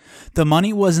Sparta. The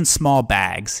money was in small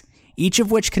bags, each of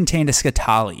which contained a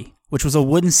scutali, which was a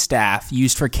wooden staff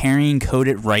used for carrying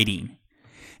coded writing.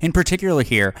 In particular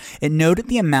here, it noted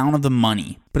the amount of the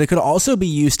money, but it could also be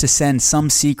used to send some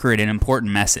secret and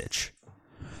important message.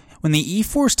 When the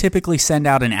ephors typically send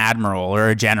out an admiral or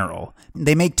a general,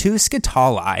 they make 2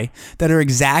 scutali that are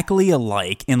exactly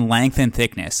alike in length and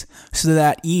thickness, so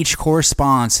that each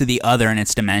corresponds to the other in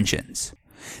its dimensions.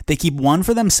 They keep one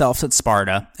for themselves at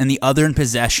Sparta and the other in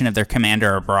possession of their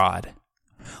commander abroad.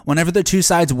 Whenever the 2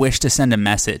 sides wished to send a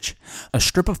message, a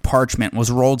strip of parchment was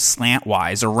rolled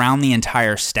slantwise around the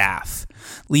entire staff,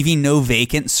 leaving no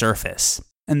vacant surface,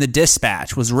 and the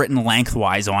dispatch was written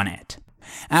lengthwise on it.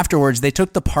 Afterwards, they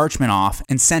took the parchment off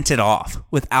and sent it off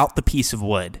without the piece of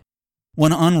wood.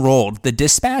 When unrolled, the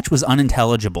dispatch was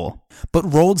unintelligible,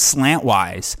 but rolled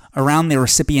slantwise around the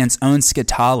recipient's own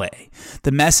scutale,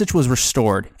 the message was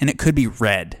restored and it could be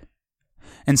read.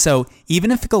 And so,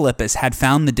 even if Gylippus had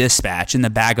found the dispatch in the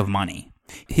bag of money,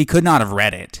 he could not have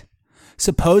read it.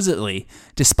 Supposedly,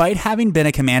 despite having been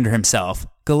a commander himself,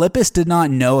 Gylippus did not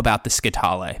know about the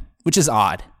scutale, which is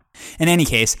odd. In any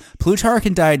case, Plutarch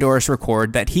and Diodorus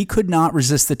record that he could not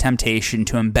resist the temptation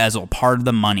to embezzle part of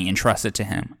the money entrusted to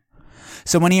him.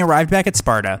 So when he arrived back at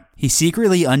Sparta, he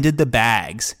secretly undid the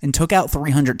bags and took out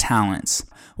 300 talents,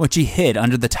 which he hid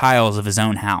under the tiles of his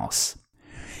own house.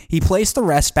 He placed the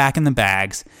rest back in the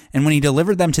bags, and when he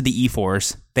delivered them to the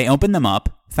ephors, they opened them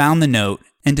up, found the note,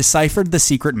 and deciphered the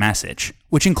secret message,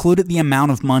 which included the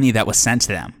amount of money that was sent to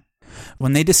them.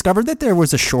 When they discovered that there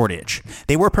was a shortage,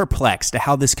 they were perplexed at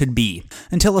how this could be,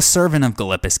 until a servant of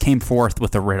Gylippus came forth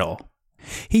with a riddle.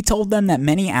 He told them that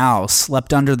many owls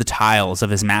slept under the tiles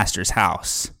of his master's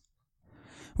house.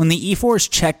 When the ephors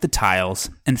checked the tiles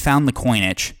and found the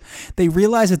coinage, they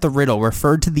realized that the riddle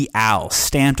referred to the owl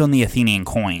stamped on the Athenian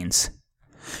coins.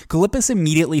 Gylippus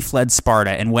immediately fled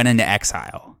Sparta and went into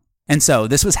exile. And so,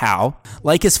 this was how,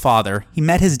 like his father, he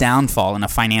met his downfall in a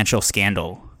financial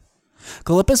scandal.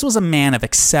 Gylippus was a man of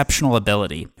exceptional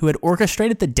ability who had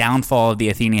orchestrated the downfall of the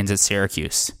Athenians at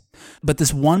Syracuse. But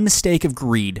this one mistake of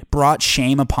greed brought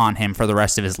shame upon him for the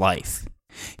rest of his life.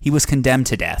 He was condemned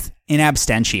to death, in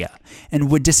absentia, and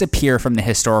would disappear from the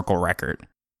historical record.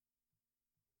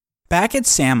 Back at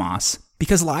Samos,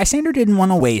 because Lysander didn't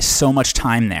want to waste so much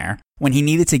time there when he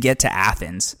needed to get to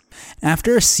Athens,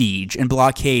 after a siege and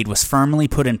blockade was firmly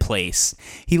put in place,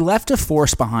 he left a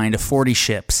force behind of 40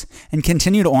 ships and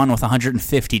continued on with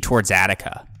 150 towards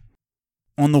Attica.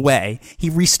 On the way, he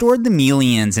restored the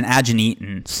Melians and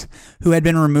Aeginetans, who had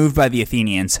been removed by the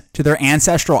Athenians, to their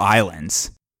ancestral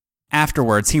islands.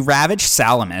 Afterwards, he ravaged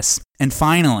Salamis, and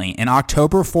finally, in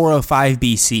October 405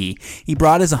 BC, he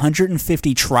brought his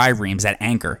 150 triremes at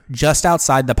anchor just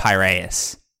outside the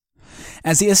Piraeus.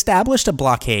 As he established a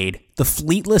blockade, the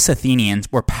fleetless Athenians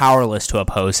were powerless to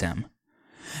oppose him.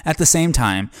 At the same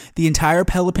time, the entire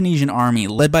Peloponnesian army,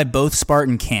 led by both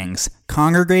Spartan kings,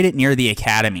 congregated near the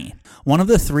Academy, one of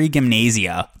the 3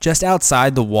 gymnasia just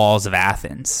outside the walls of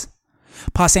Athens.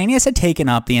 Pausanias had taken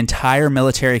up the entire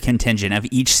military contingent of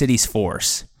each city's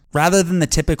force, rather than the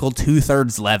typical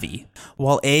 2/3 levy,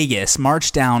 while Agis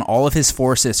marched down all of his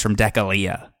forces from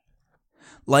Decelea.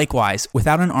 Likewise,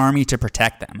 without an army to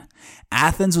protect them,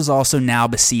 Athens was also now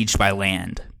besieged by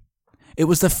land. It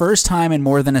was the first time in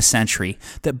more than a century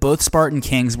that both Spartan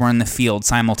kings were in the field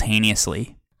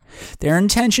simultaneously. Their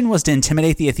intention was to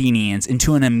intimidate the Athenians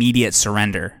into an immediate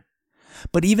surrender.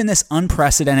 But even this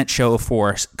unprecedented show of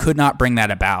force could not bring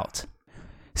that about.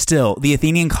 Still, the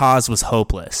Athenian cause was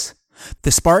hopeless.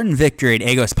 The Spartan victory at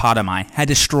Aegospotami had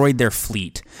destroyed their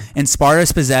fleet, and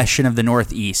Sparta's possession of the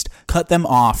northeast cut them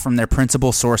off from their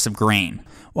principal source of grain,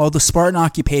 while the Spartan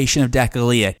occupation of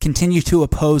Decelea continued to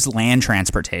oppose land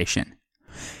transportation.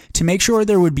 To make sure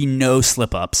there would be no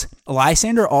slip-ups,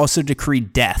 Lysander also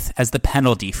decreed death as the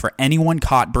penalty for anyone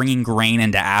caught bringing grain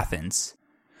into Athens.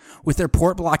 With their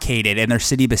port blockaded and their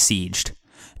city besieged,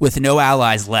 with no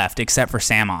allies left except for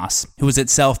Samos, who was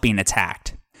itself being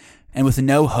attacked, and with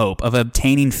no hope of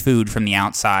obtaining food from the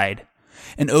outside,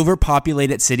 an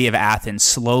overpopulated city of Athens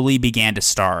slowly began to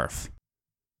starve.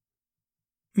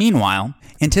 Meanwhile,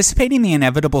 anticipating the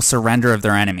inevitable surrender of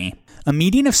their enemy, a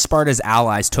meeting of Sparta's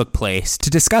allies took place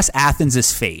to discuss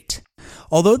Athens' fate.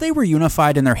 Although they were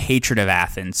unified in their hatred of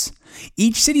Athens,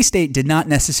 each city-state did not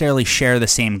necessarily share the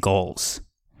same goals.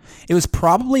 It was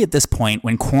probably at this point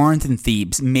when Corinth and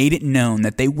Thebes made it known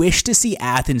that they wished to see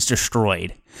Athens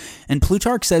destroyed, and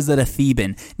Plutarch says that a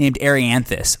Theban named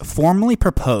Arianthus formally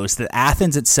proposed that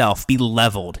Athens itself be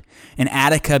leveled and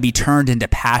Attica be turned into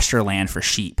pasture land for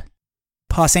sheep.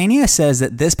 Pausanias says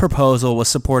that this proposal was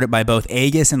supported by both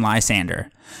Agis and Lysander,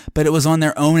 but it was on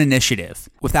their own initiative,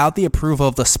 without the approval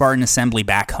of the Spartan assembly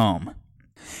back home.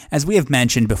 As we have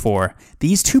mentioned before,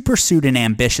 these two pursued an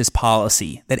ambitious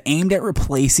policy that aimed at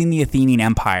replacing the Athenian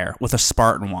Empire with a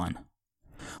Spartan one.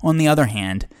 On the other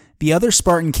hand, The other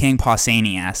Spartan king,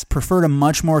 Pausanias, preferred a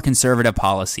much more conservative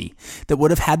policy that would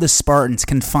have had the Spartans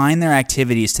confine their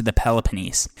activities to the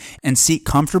Peloponnese and seek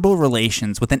comfortable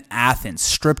relations with an Athens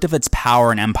stripped of its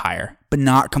power and empire, but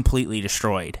not completely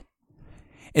destroyed.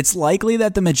 It's likely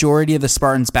that the majority of the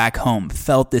Spartans back home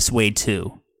felt this way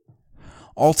too.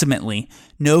 Ultimately,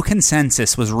 no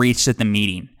consensus was reached at the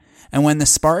meeting, and when the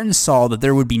Spartans saw that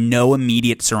there would be no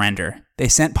immediate surrender, they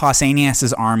sent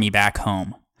Pausanias' army back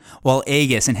home, while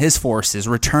Agis and his forces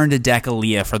returned to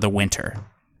Decelea for the winter.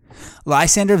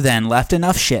 Lysander then left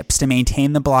enough ships to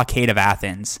maintain the blockade of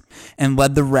Athens, and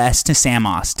led the rest to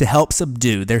Samos to help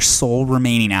subdue their sole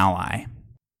remaining ally.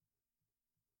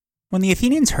 When the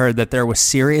Athenians heard that there was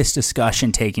serious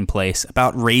discussion taking place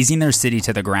about razing their city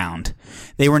to the ground,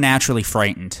 they were naturally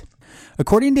frightened.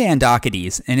 According to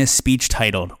Andocides, in his speech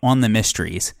titled On the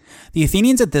Mysteries, the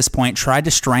Athenians at this point tried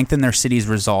to strengthen their city's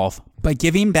resolve by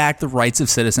giving back the rights of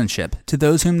citizenship to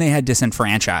those whom they had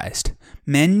disenfranchised,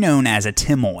 men known as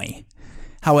atimoi.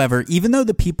 However, even though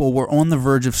the people were on the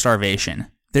verge of starvation,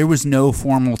 there was no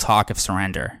formal talk of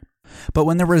surrender. But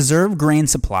when the reserve grain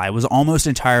supply was almost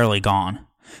entirely gone,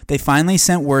 they finally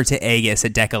sent word to Agis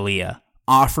at Decelea,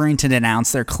 offering to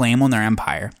denounce their claim on their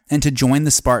empire and to join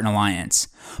the Spartan alliance,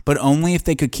 but only if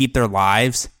they could keep their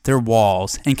lives, their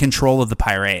walls, and control of the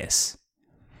Piraeus.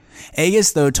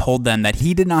 Agis, though, told them that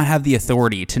he did not have the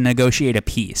authority to negotiate a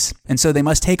peace, and so they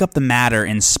must take up the matter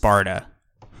in Sparta.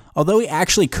 Although he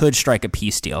actually could strike a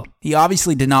peace deal, he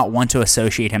obviously did not want to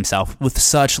associate himself with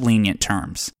such lenient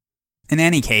terms. In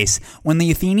any case, when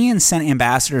the Athenians sent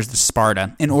ambassadors to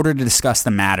Sparta in order to discuss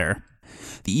the matter,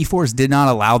 the ephors did not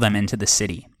allow them into the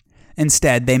city.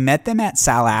 Instead, they met them at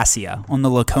Salacia on the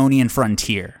Laconian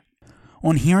frontier.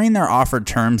 On hearing their offered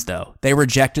terms, though, they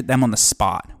rejected them on the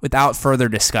spot without further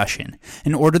discussion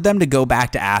and ordered them to go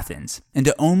back to Athens and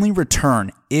to only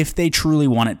return if they truly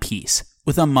wanted peace,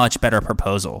 with a much better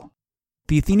proposal.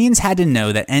 The Athenians had to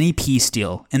know that any peace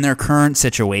deal in their current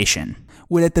situation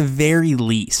would at the very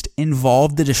least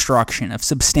involve the destruction of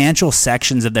substantial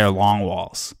sections of their long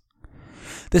walls.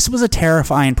 This was a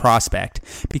terrifying prospect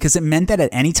because it meant that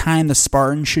at any time the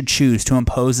Spartans should choose to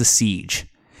impose a siege,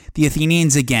 the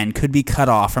Athenians again could be cut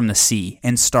off from the sea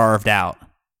and starved out.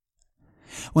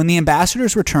 When the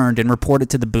ambassadors returned and reported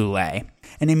to the Boule,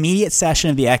 an immediate session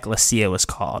of the ecclesia was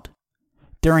called.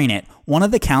 During it, one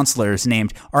of the counselors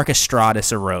named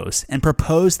Archestratus arose and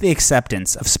proposed the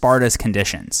acceptance of Sparta's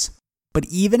conditions. But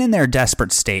even in their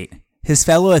desperate state, his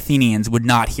fellow Athenians would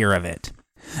not hear of it.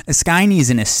 Aeschines,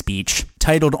 in his speech,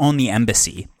 titled On the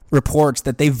Embassy, reports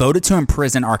that they voted to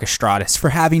imprison Archestratus for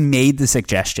having made the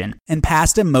suggestion and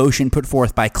passed a motion put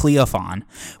forth by Cleophon,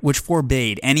 which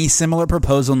forbade any similar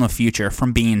proposal in the future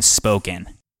from being spoken.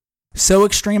 So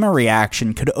extreme a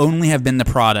reaction could only have been the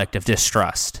product of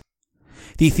distrust.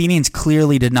 The Athenians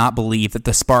clearly did not believe that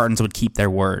the Spartans would keep their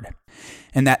word,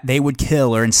 and that they would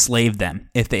kill or enslave them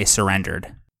if they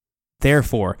surrendered.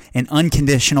 Therefore, an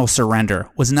unconditional surrender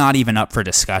was not even up for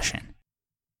discussion.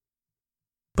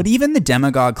 But even the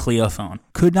demagogue Cleophon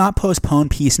could not postpone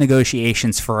peace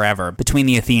negotiations forever between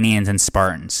the Athenians and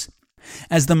Spartans.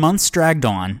 As the months dragged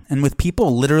on, and with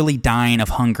people literally dying of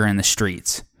hunger in the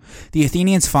streets, the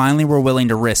Athenians finally were willing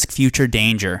to risk future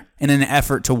danger in an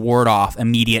effort to ward off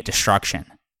immediate destruction.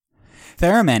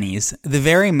 Theramenes, the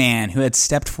very man who had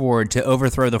stepped forward to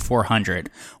overthrow the 400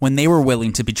 when they were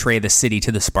willing to betray the city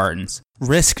to the Spartans,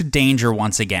 risked danger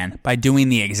once again by doing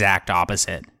the exact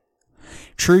opposite.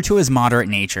 True to his moderate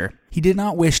nature, he did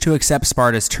not wish to accept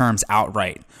Sparta's terms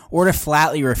outright, or to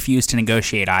flatly refuse to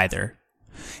negotiate either.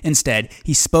 Instead,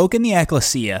 he spoke in the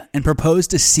ecclesia and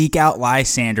proposed to seek out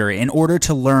Lysander in order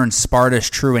to learn Sparta's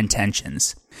true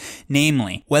intentions,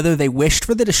 namely, whether they wished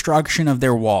for the destruction of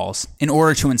their walls in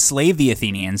order to enslave the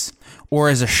Athenians, or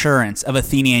as assurance of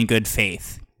Athenian good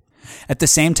faith. At the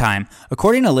same time,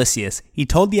 according to Lysias, he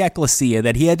told the ecclesia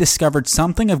that he had discovered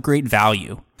something of great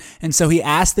value, and so he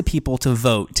asked the people to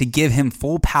vote to give him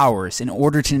full powers in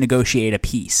order to negotiate a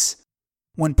peace.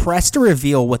 When pressed to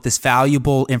reveal what this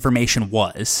valuable information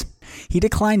was, he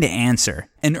declined to answer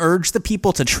and urged the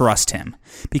people to trust him,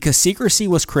 because secrecy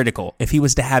was critical if he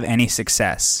was to have any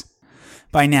success.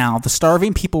 By now, the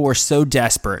starving people were so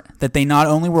desperate that they not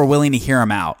only were willing to hear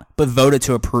him out, but voted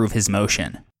to approve his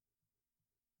motion.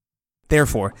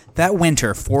 Therefore, that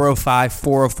winter,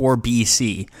 405-404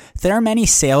 BC, Theramenes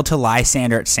sailed to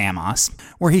Lysander at Samos,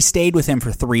 where he stayed with him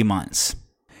for 3 months.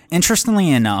 Interestingly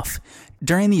enough,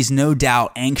 during these no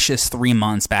doubt anxious 3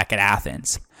 months back at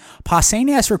Athens,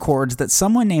 Pausanias records that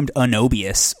someone named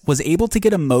Onobius was able to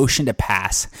get a motion to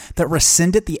pass that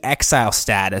rescinded the exile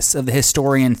status of the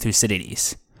historian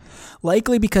Thucydides.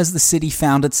 likely because the city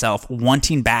found itself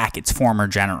wanting back its former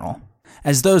general,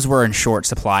 as those were in short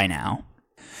supply now.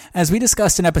 As we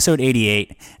discussed in episode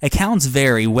 88, accounts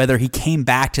vary whether he came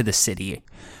back to the city,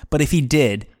 but if he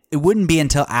did, it wouldn't be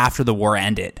until after the war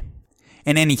ended.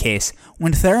 In any case,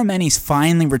 when Theramenes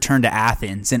finally returned to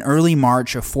Athens in early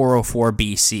March of 404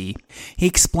 BC, he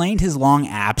explained his long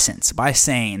absence by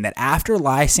saying that after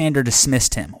Lysander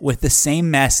dismissed him with the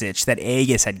same message that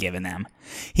Agis had given them,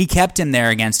 he kept him there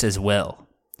against his will.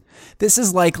 This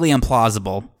is likely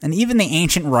implausible, and even the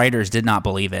ancient writers did not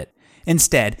believe it.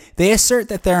 Instead, they assert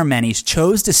that Theramenes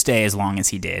chose to stay as long as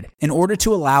he did, in order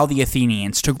to allow the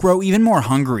Athenians to grow even more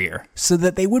hungrier, so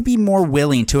that they would be more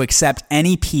willing to accept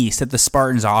any peace that the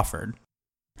Spartans offered.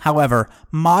 However,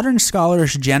 modern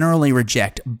scholars generally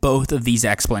reject both of these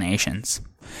explanations,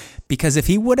 because if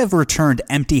he would have returned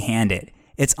empty-handed,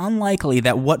 it's unlikely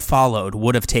that what followed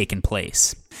would have taken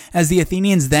place, as the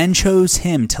Athenians then chose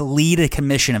him to lead a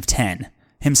commission of 10,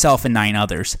 himself and 9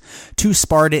 others, to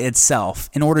Sparta itself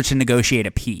in order to negotiate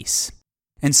a peace.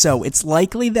 And so it's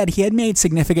likely that he had made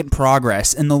significant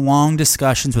progress in the long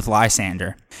discussions with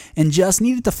Lysander, and just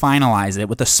needed to finalize it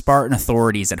with the Spartan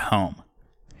authorities at home.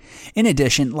 In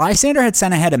addition, Lysander had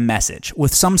sent ahead a message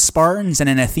with some Spartans and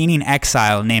an Athenian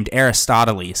exile named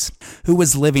Aristoteles, who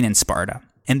was living in Sparta,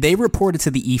 and they reported to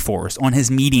the ephors on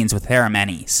his meetings with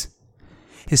Theramenes.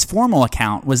 His formal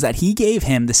account was that he gave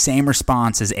him the same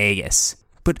response as Agis,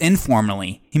 but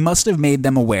informally, he must have made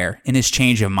them aware in his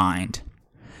change of mind.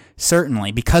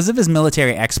 Certainly, because of his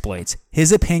military exploits,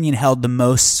 his opinion held the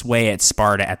most sway at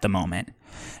Sparta at the moment,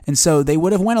 and so they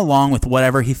would have went along with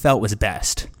whatever he felt was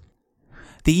best.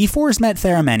 The ephors met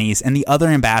Theramenes and the other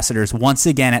ambassadors once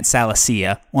again at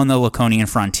Cilicia on the Laconian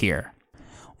frontier.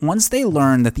 Once they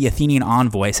learned that the Athenian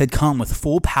envoys had come with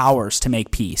full powers to make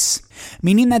peace,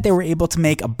 meaning that they were able to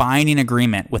make a binding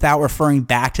agreement without referring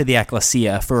back to the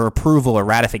ecclesia for approval or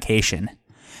ratification,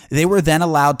 they were then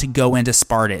allowed to go into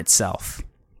Sparta itself.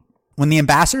 When the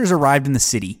ambassadors arrived in the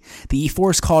city, the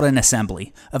ephors called an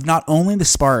assembly of not only the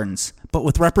Spartans, but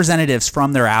with representatives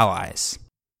from their allies.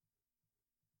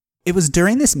 It was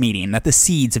during this meeting that the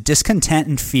seeds of discontent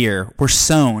and fear were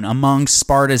sown among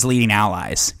Sparta's leading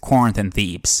allies, Corinth and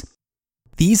Thebes.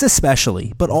 These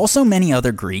especially, but also many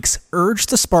other Greeks, urged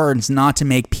the Spartans not to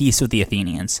make peace with the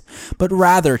Athenians, but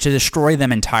rather to destroy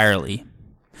them entirely.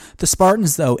 The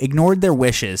Spartans, though, ignored their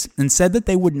wishes and said that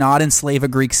they would not enslave a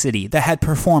Greek city that had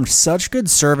performed such good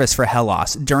service for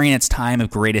Hellas during its time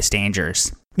of greatest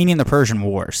dangers, meaning the Persian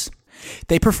Wars.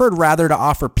 They preferred rather to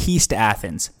offer peace to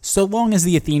Athens, so long as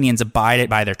the Athenians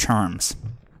abided by their terms.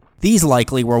 These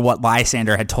likely were what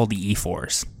Lysander had told the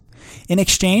ephors. In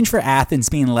exchange for Athens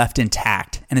being left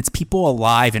intact and its people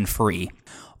alive and free,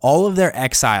 all of their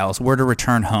exiles were to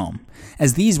return home,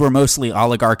 as these were mostly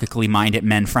oligarchically minded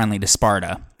men friendly to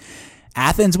Sparta.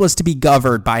 Athens was to be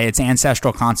governed by its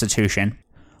ancestral constitution.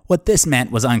 What this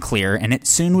meant was unclear, and it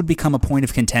soon would become a point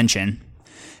of contention.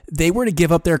 They were to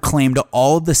give up their claim to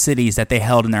all of the cities that they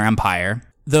held in their empire,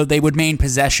 though they would maintain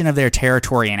possession of their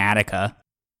territory in Attica.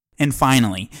 And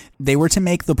finally, they were to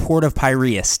make the port of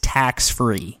Piraeus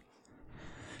tax-free.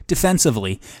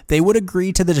 Defensively, they would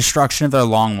agree to the destruction of their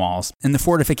long walls and the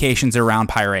fortifications around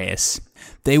Piraeus.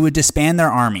 They would disband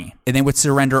their army, and they would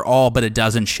surrender all but a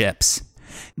dozen ships.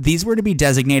 These were to be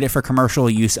designated for commercial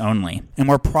use only, and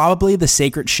were probably the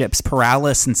sacred ships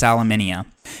Paralis and Salaminia,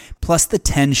 plus the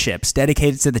 10 ships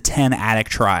dedicated to the 10 Attic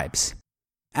tribes.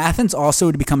 Athens also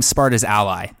would become Sparta's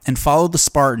ally, and follow the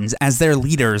Spartans as their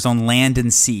leaders on land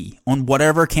and sea, on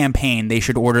whatever campaign they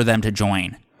should order them to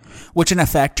join, which in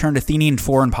effect turned Athenian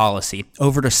foreign policy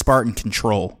over to Spartan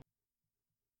control.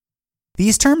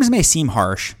 These terms may seem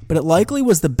harsh, but it likely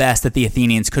was the best that the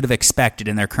Athenians could have expected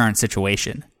in their current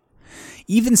situation.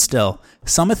 Even still,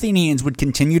 some Athenians would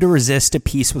continue to resist a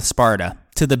peace with Sparta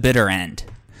to the bitter end.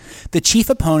 The chief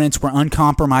opponents were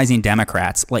uncompromising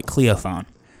Democrats like Cleophon,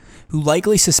 who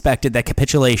likely suspected that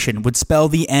capitulation would spell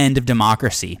the end of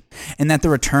democracy, and that the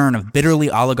return of bitterly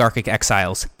oligarchic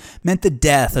exiles meant the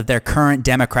death of their current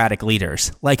democratic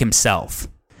leaders, like himself.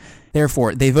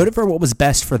 Therefore, they voted for what was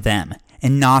best for them,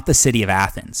 and not the city of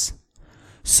Athens.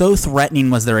 So threatening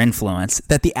was their influence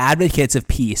that the advocates of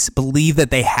peace believed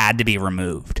that they had to be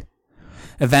removed.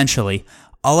 Eventually,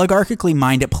 oligarchically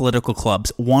minded political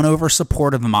clubs won over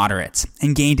support of the moderates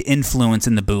and gained influence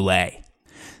in the Boule.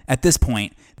 At this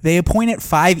point, they appointed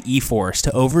 5 ephors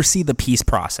to oversee the peace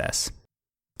process.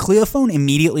 Cleophon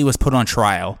immediately was put on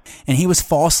trial, and he was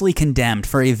falsely condemned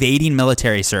for evading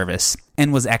military service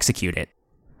and was executed.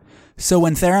 So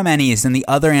when Theramenes and the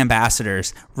other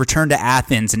ambassadors returned to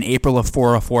Athens in April of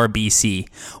 404 BC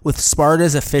with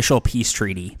Sparta's official peace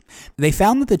treaty, they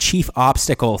found that the chief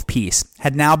obstacle of peace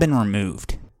had now been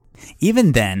removed.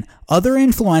 Even then, other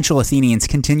influential Athenians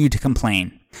continued to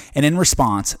complain, and in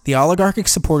response, the oligarchic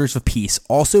supporters of peace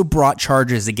also brought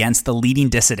charges against the leading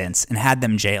dissidents and had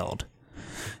them jailed.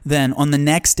 Then, on the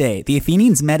next day, the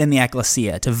Athenians met in the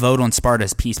Ecclesia to vote on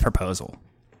Sparta's peace proposal.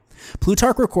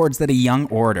 Plutarch records that a young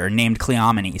orator named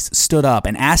Cleomenes stood up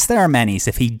and asked Theramenes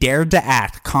if he dared to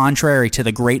act contrary to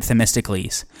the great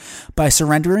Themistocles by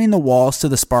surrendering the walls to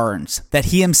the Spartans that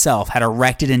he himself had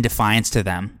erected in defiance to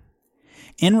them.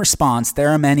 In response,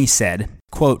 Theramenes said,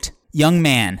 quote, "Young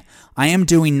man, I am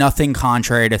doing nothing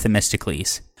contrary to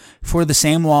Themistocles. For the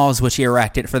same walls which he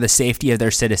erected for the safety of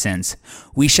their citizens,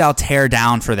 we shall tear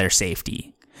down for their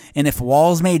safety. And if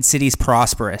walls made cities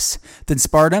prosperous, then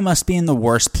Sparta must be in the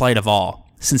worst plight of all,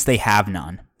 since they have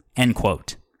none." End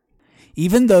quote.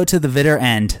 Even though to the bitter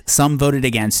end some voted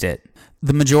against it,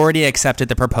 the majority accepted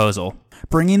the proposal,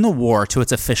 bringing the war to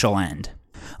its official end.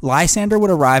 Lysander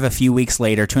would arrive a few weeks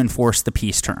later to enforce the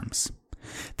peace terms.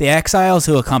 The exiles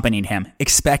who accompanied him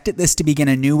expected this to begin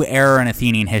a new era in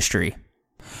Athenian history.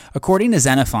 According to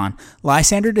Xenophon,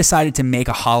 Lysander decided to make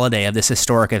a holiday of this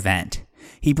historic event.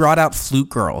 He brought out flute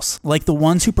girls, like the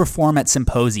ones who perform at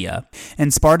symposia,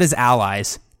 and Sparta's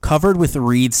allies, covered with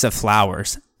wreaths of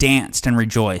flowers, danced and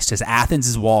rejoiced as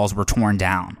Athens' walls were torn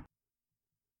down.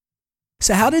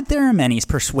 So how did Theramenes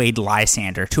persuade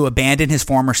Lysander to abandon his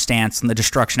former stance on the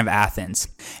destruction of Athens?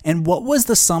 And what was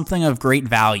the something of great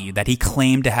value that he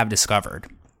claimed to have discovered?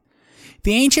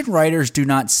 The ancient writers do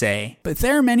not say, but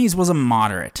Theramenes was a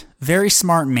moderate, very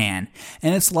smart man,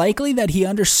 and it's likely that he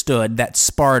understood that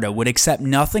Sparta would accept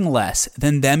nothing less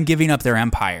than them giving up their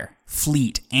empire,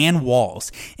 fleet, and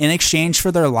walls in exchange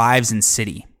for their lives and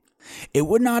city. It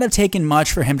would not have taken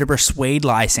much for him to persuade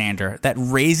Lysander that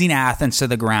razing Athens to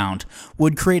the ground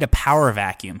would create a power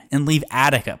vacuum and leave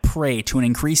Attica prey to an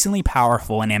increasingly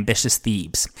powerful and ambitious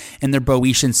Thebes and their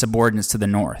Boeotian subordinates to the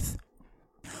north.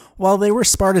 While they were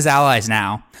Sparta's allies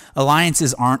now,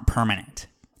 alliances aren't permanent.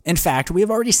 In fact, we have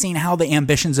already seen how the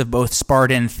ambitions of both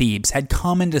Sparta and Thebes had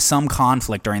come into some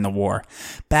conflict during the war,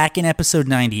 back in episode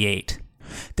 98.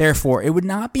 Therefore, it would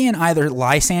not be in either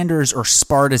Lysander's or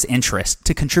Sparta's interest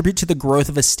to contribute to the growth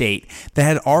of a state that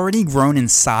had already grown in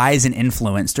size and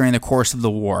influence during the course of the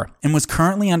war and was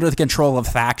currently under the control of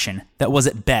a faction that was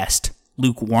at best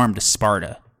lukewarm to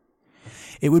Sparta.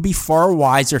 It would be far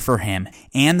wiser for him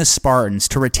and the Spartans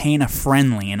to retain a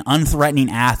friendly and unthreatening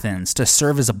Athens to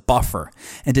serve as a buffer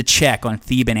and to check on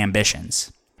Theban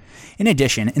ambitions. In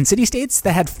addition, in city-states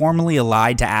that had formerly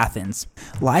allied to Athens,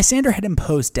 Lysander had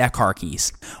imposed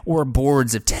decharchies, or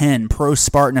boards of 10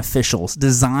 pro-Spartan officials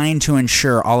designed to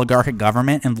ensure oligarchic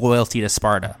government and loyalty to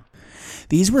Sparta.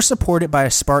 These were supported by a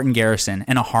Spartan garrison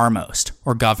and a harmost,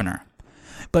 or governor.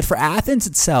 But for Athens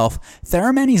itself,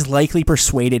 Theramenes likely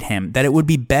persuaded him that it would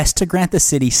be best to grant the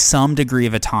city some degree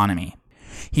of autonomy.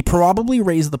 He probably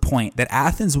raised the point that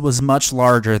Athens was much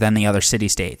larger than the other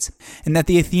city-states, and that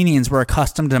the Athenians were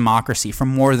accustomed to democracy for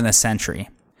more than a century.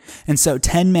 And so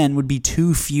 10 men would be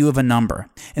too few of a number,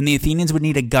 and the Athenians would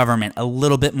need a government a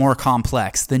little bit more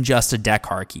complex than just a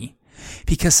decharchy,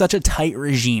 because such a tight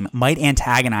regime might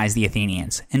antagonize the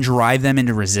Athenians and drive them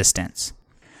into resistance.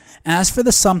 As for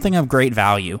the something of great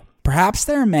value, perhaps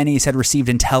Theramenes had received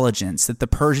intelligence that the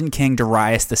Persian king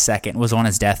Darius II was on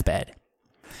his deathbed.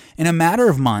 In a matter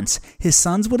of months, his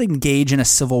sons would engage in a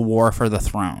civil war for the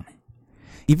throne.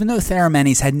 Even though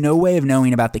Theramenes had no way of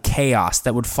knowing about the chaos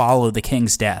that would follow the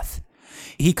king's death,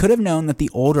 he could have known that the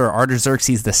older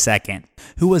Artaxerxes II,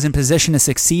 who was in position to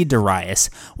succeed Darius,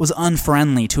 was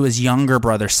unfriendly to his younger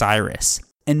brother Cyrus,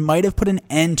 and might have put an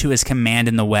end to his command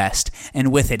in the West,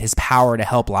 and with it his power to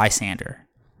help Lysander.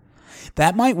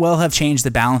 That might well have changed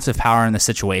the balance of power in the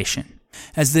situation,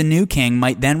 as the new king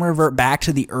might then revert back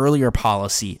to the earlier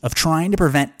policy of trying to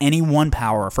prevent any one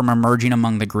power from emerging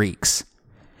among the Greeks.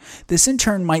 This in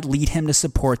turn might lead him to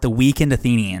support the weakened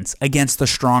Athenians against the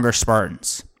stronger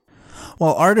Spartans.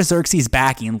 While Artaxerxes'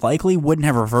 backing likely wouldn't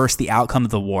have reversed the outcome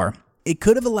of the war, it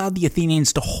could have allowed the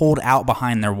Athenians to hold out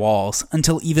behind their walls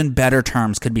until even better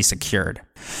terms could be secured,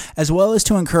 as well as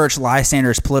to encourage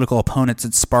Lysander's political opponents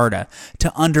at Sparta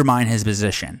to undermine his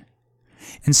position.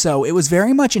 And so it was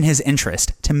very much in his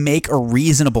interest to make a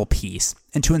reasonable peace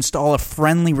and to install a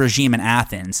friendly regime in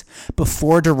Athens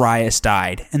before Darius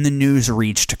died and the news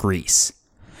reached Greece.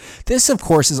 This, of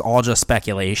course, is all just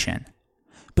speculation.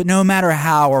 But no matter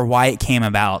how or why it came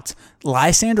about,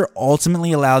 Lysander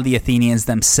ultimately allowed the Athenians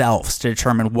themselves to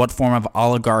determine what form of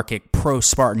oligarchic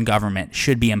pro-Spartan government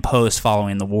should be imposed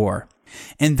following the war.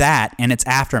 And that, and its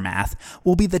aftermath,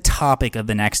 will be the topic of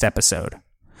the next episode.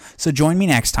 So join me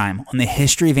next time on the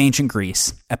History of Ancient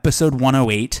Greece, episode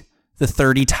 108, The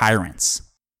 30 Tyrants.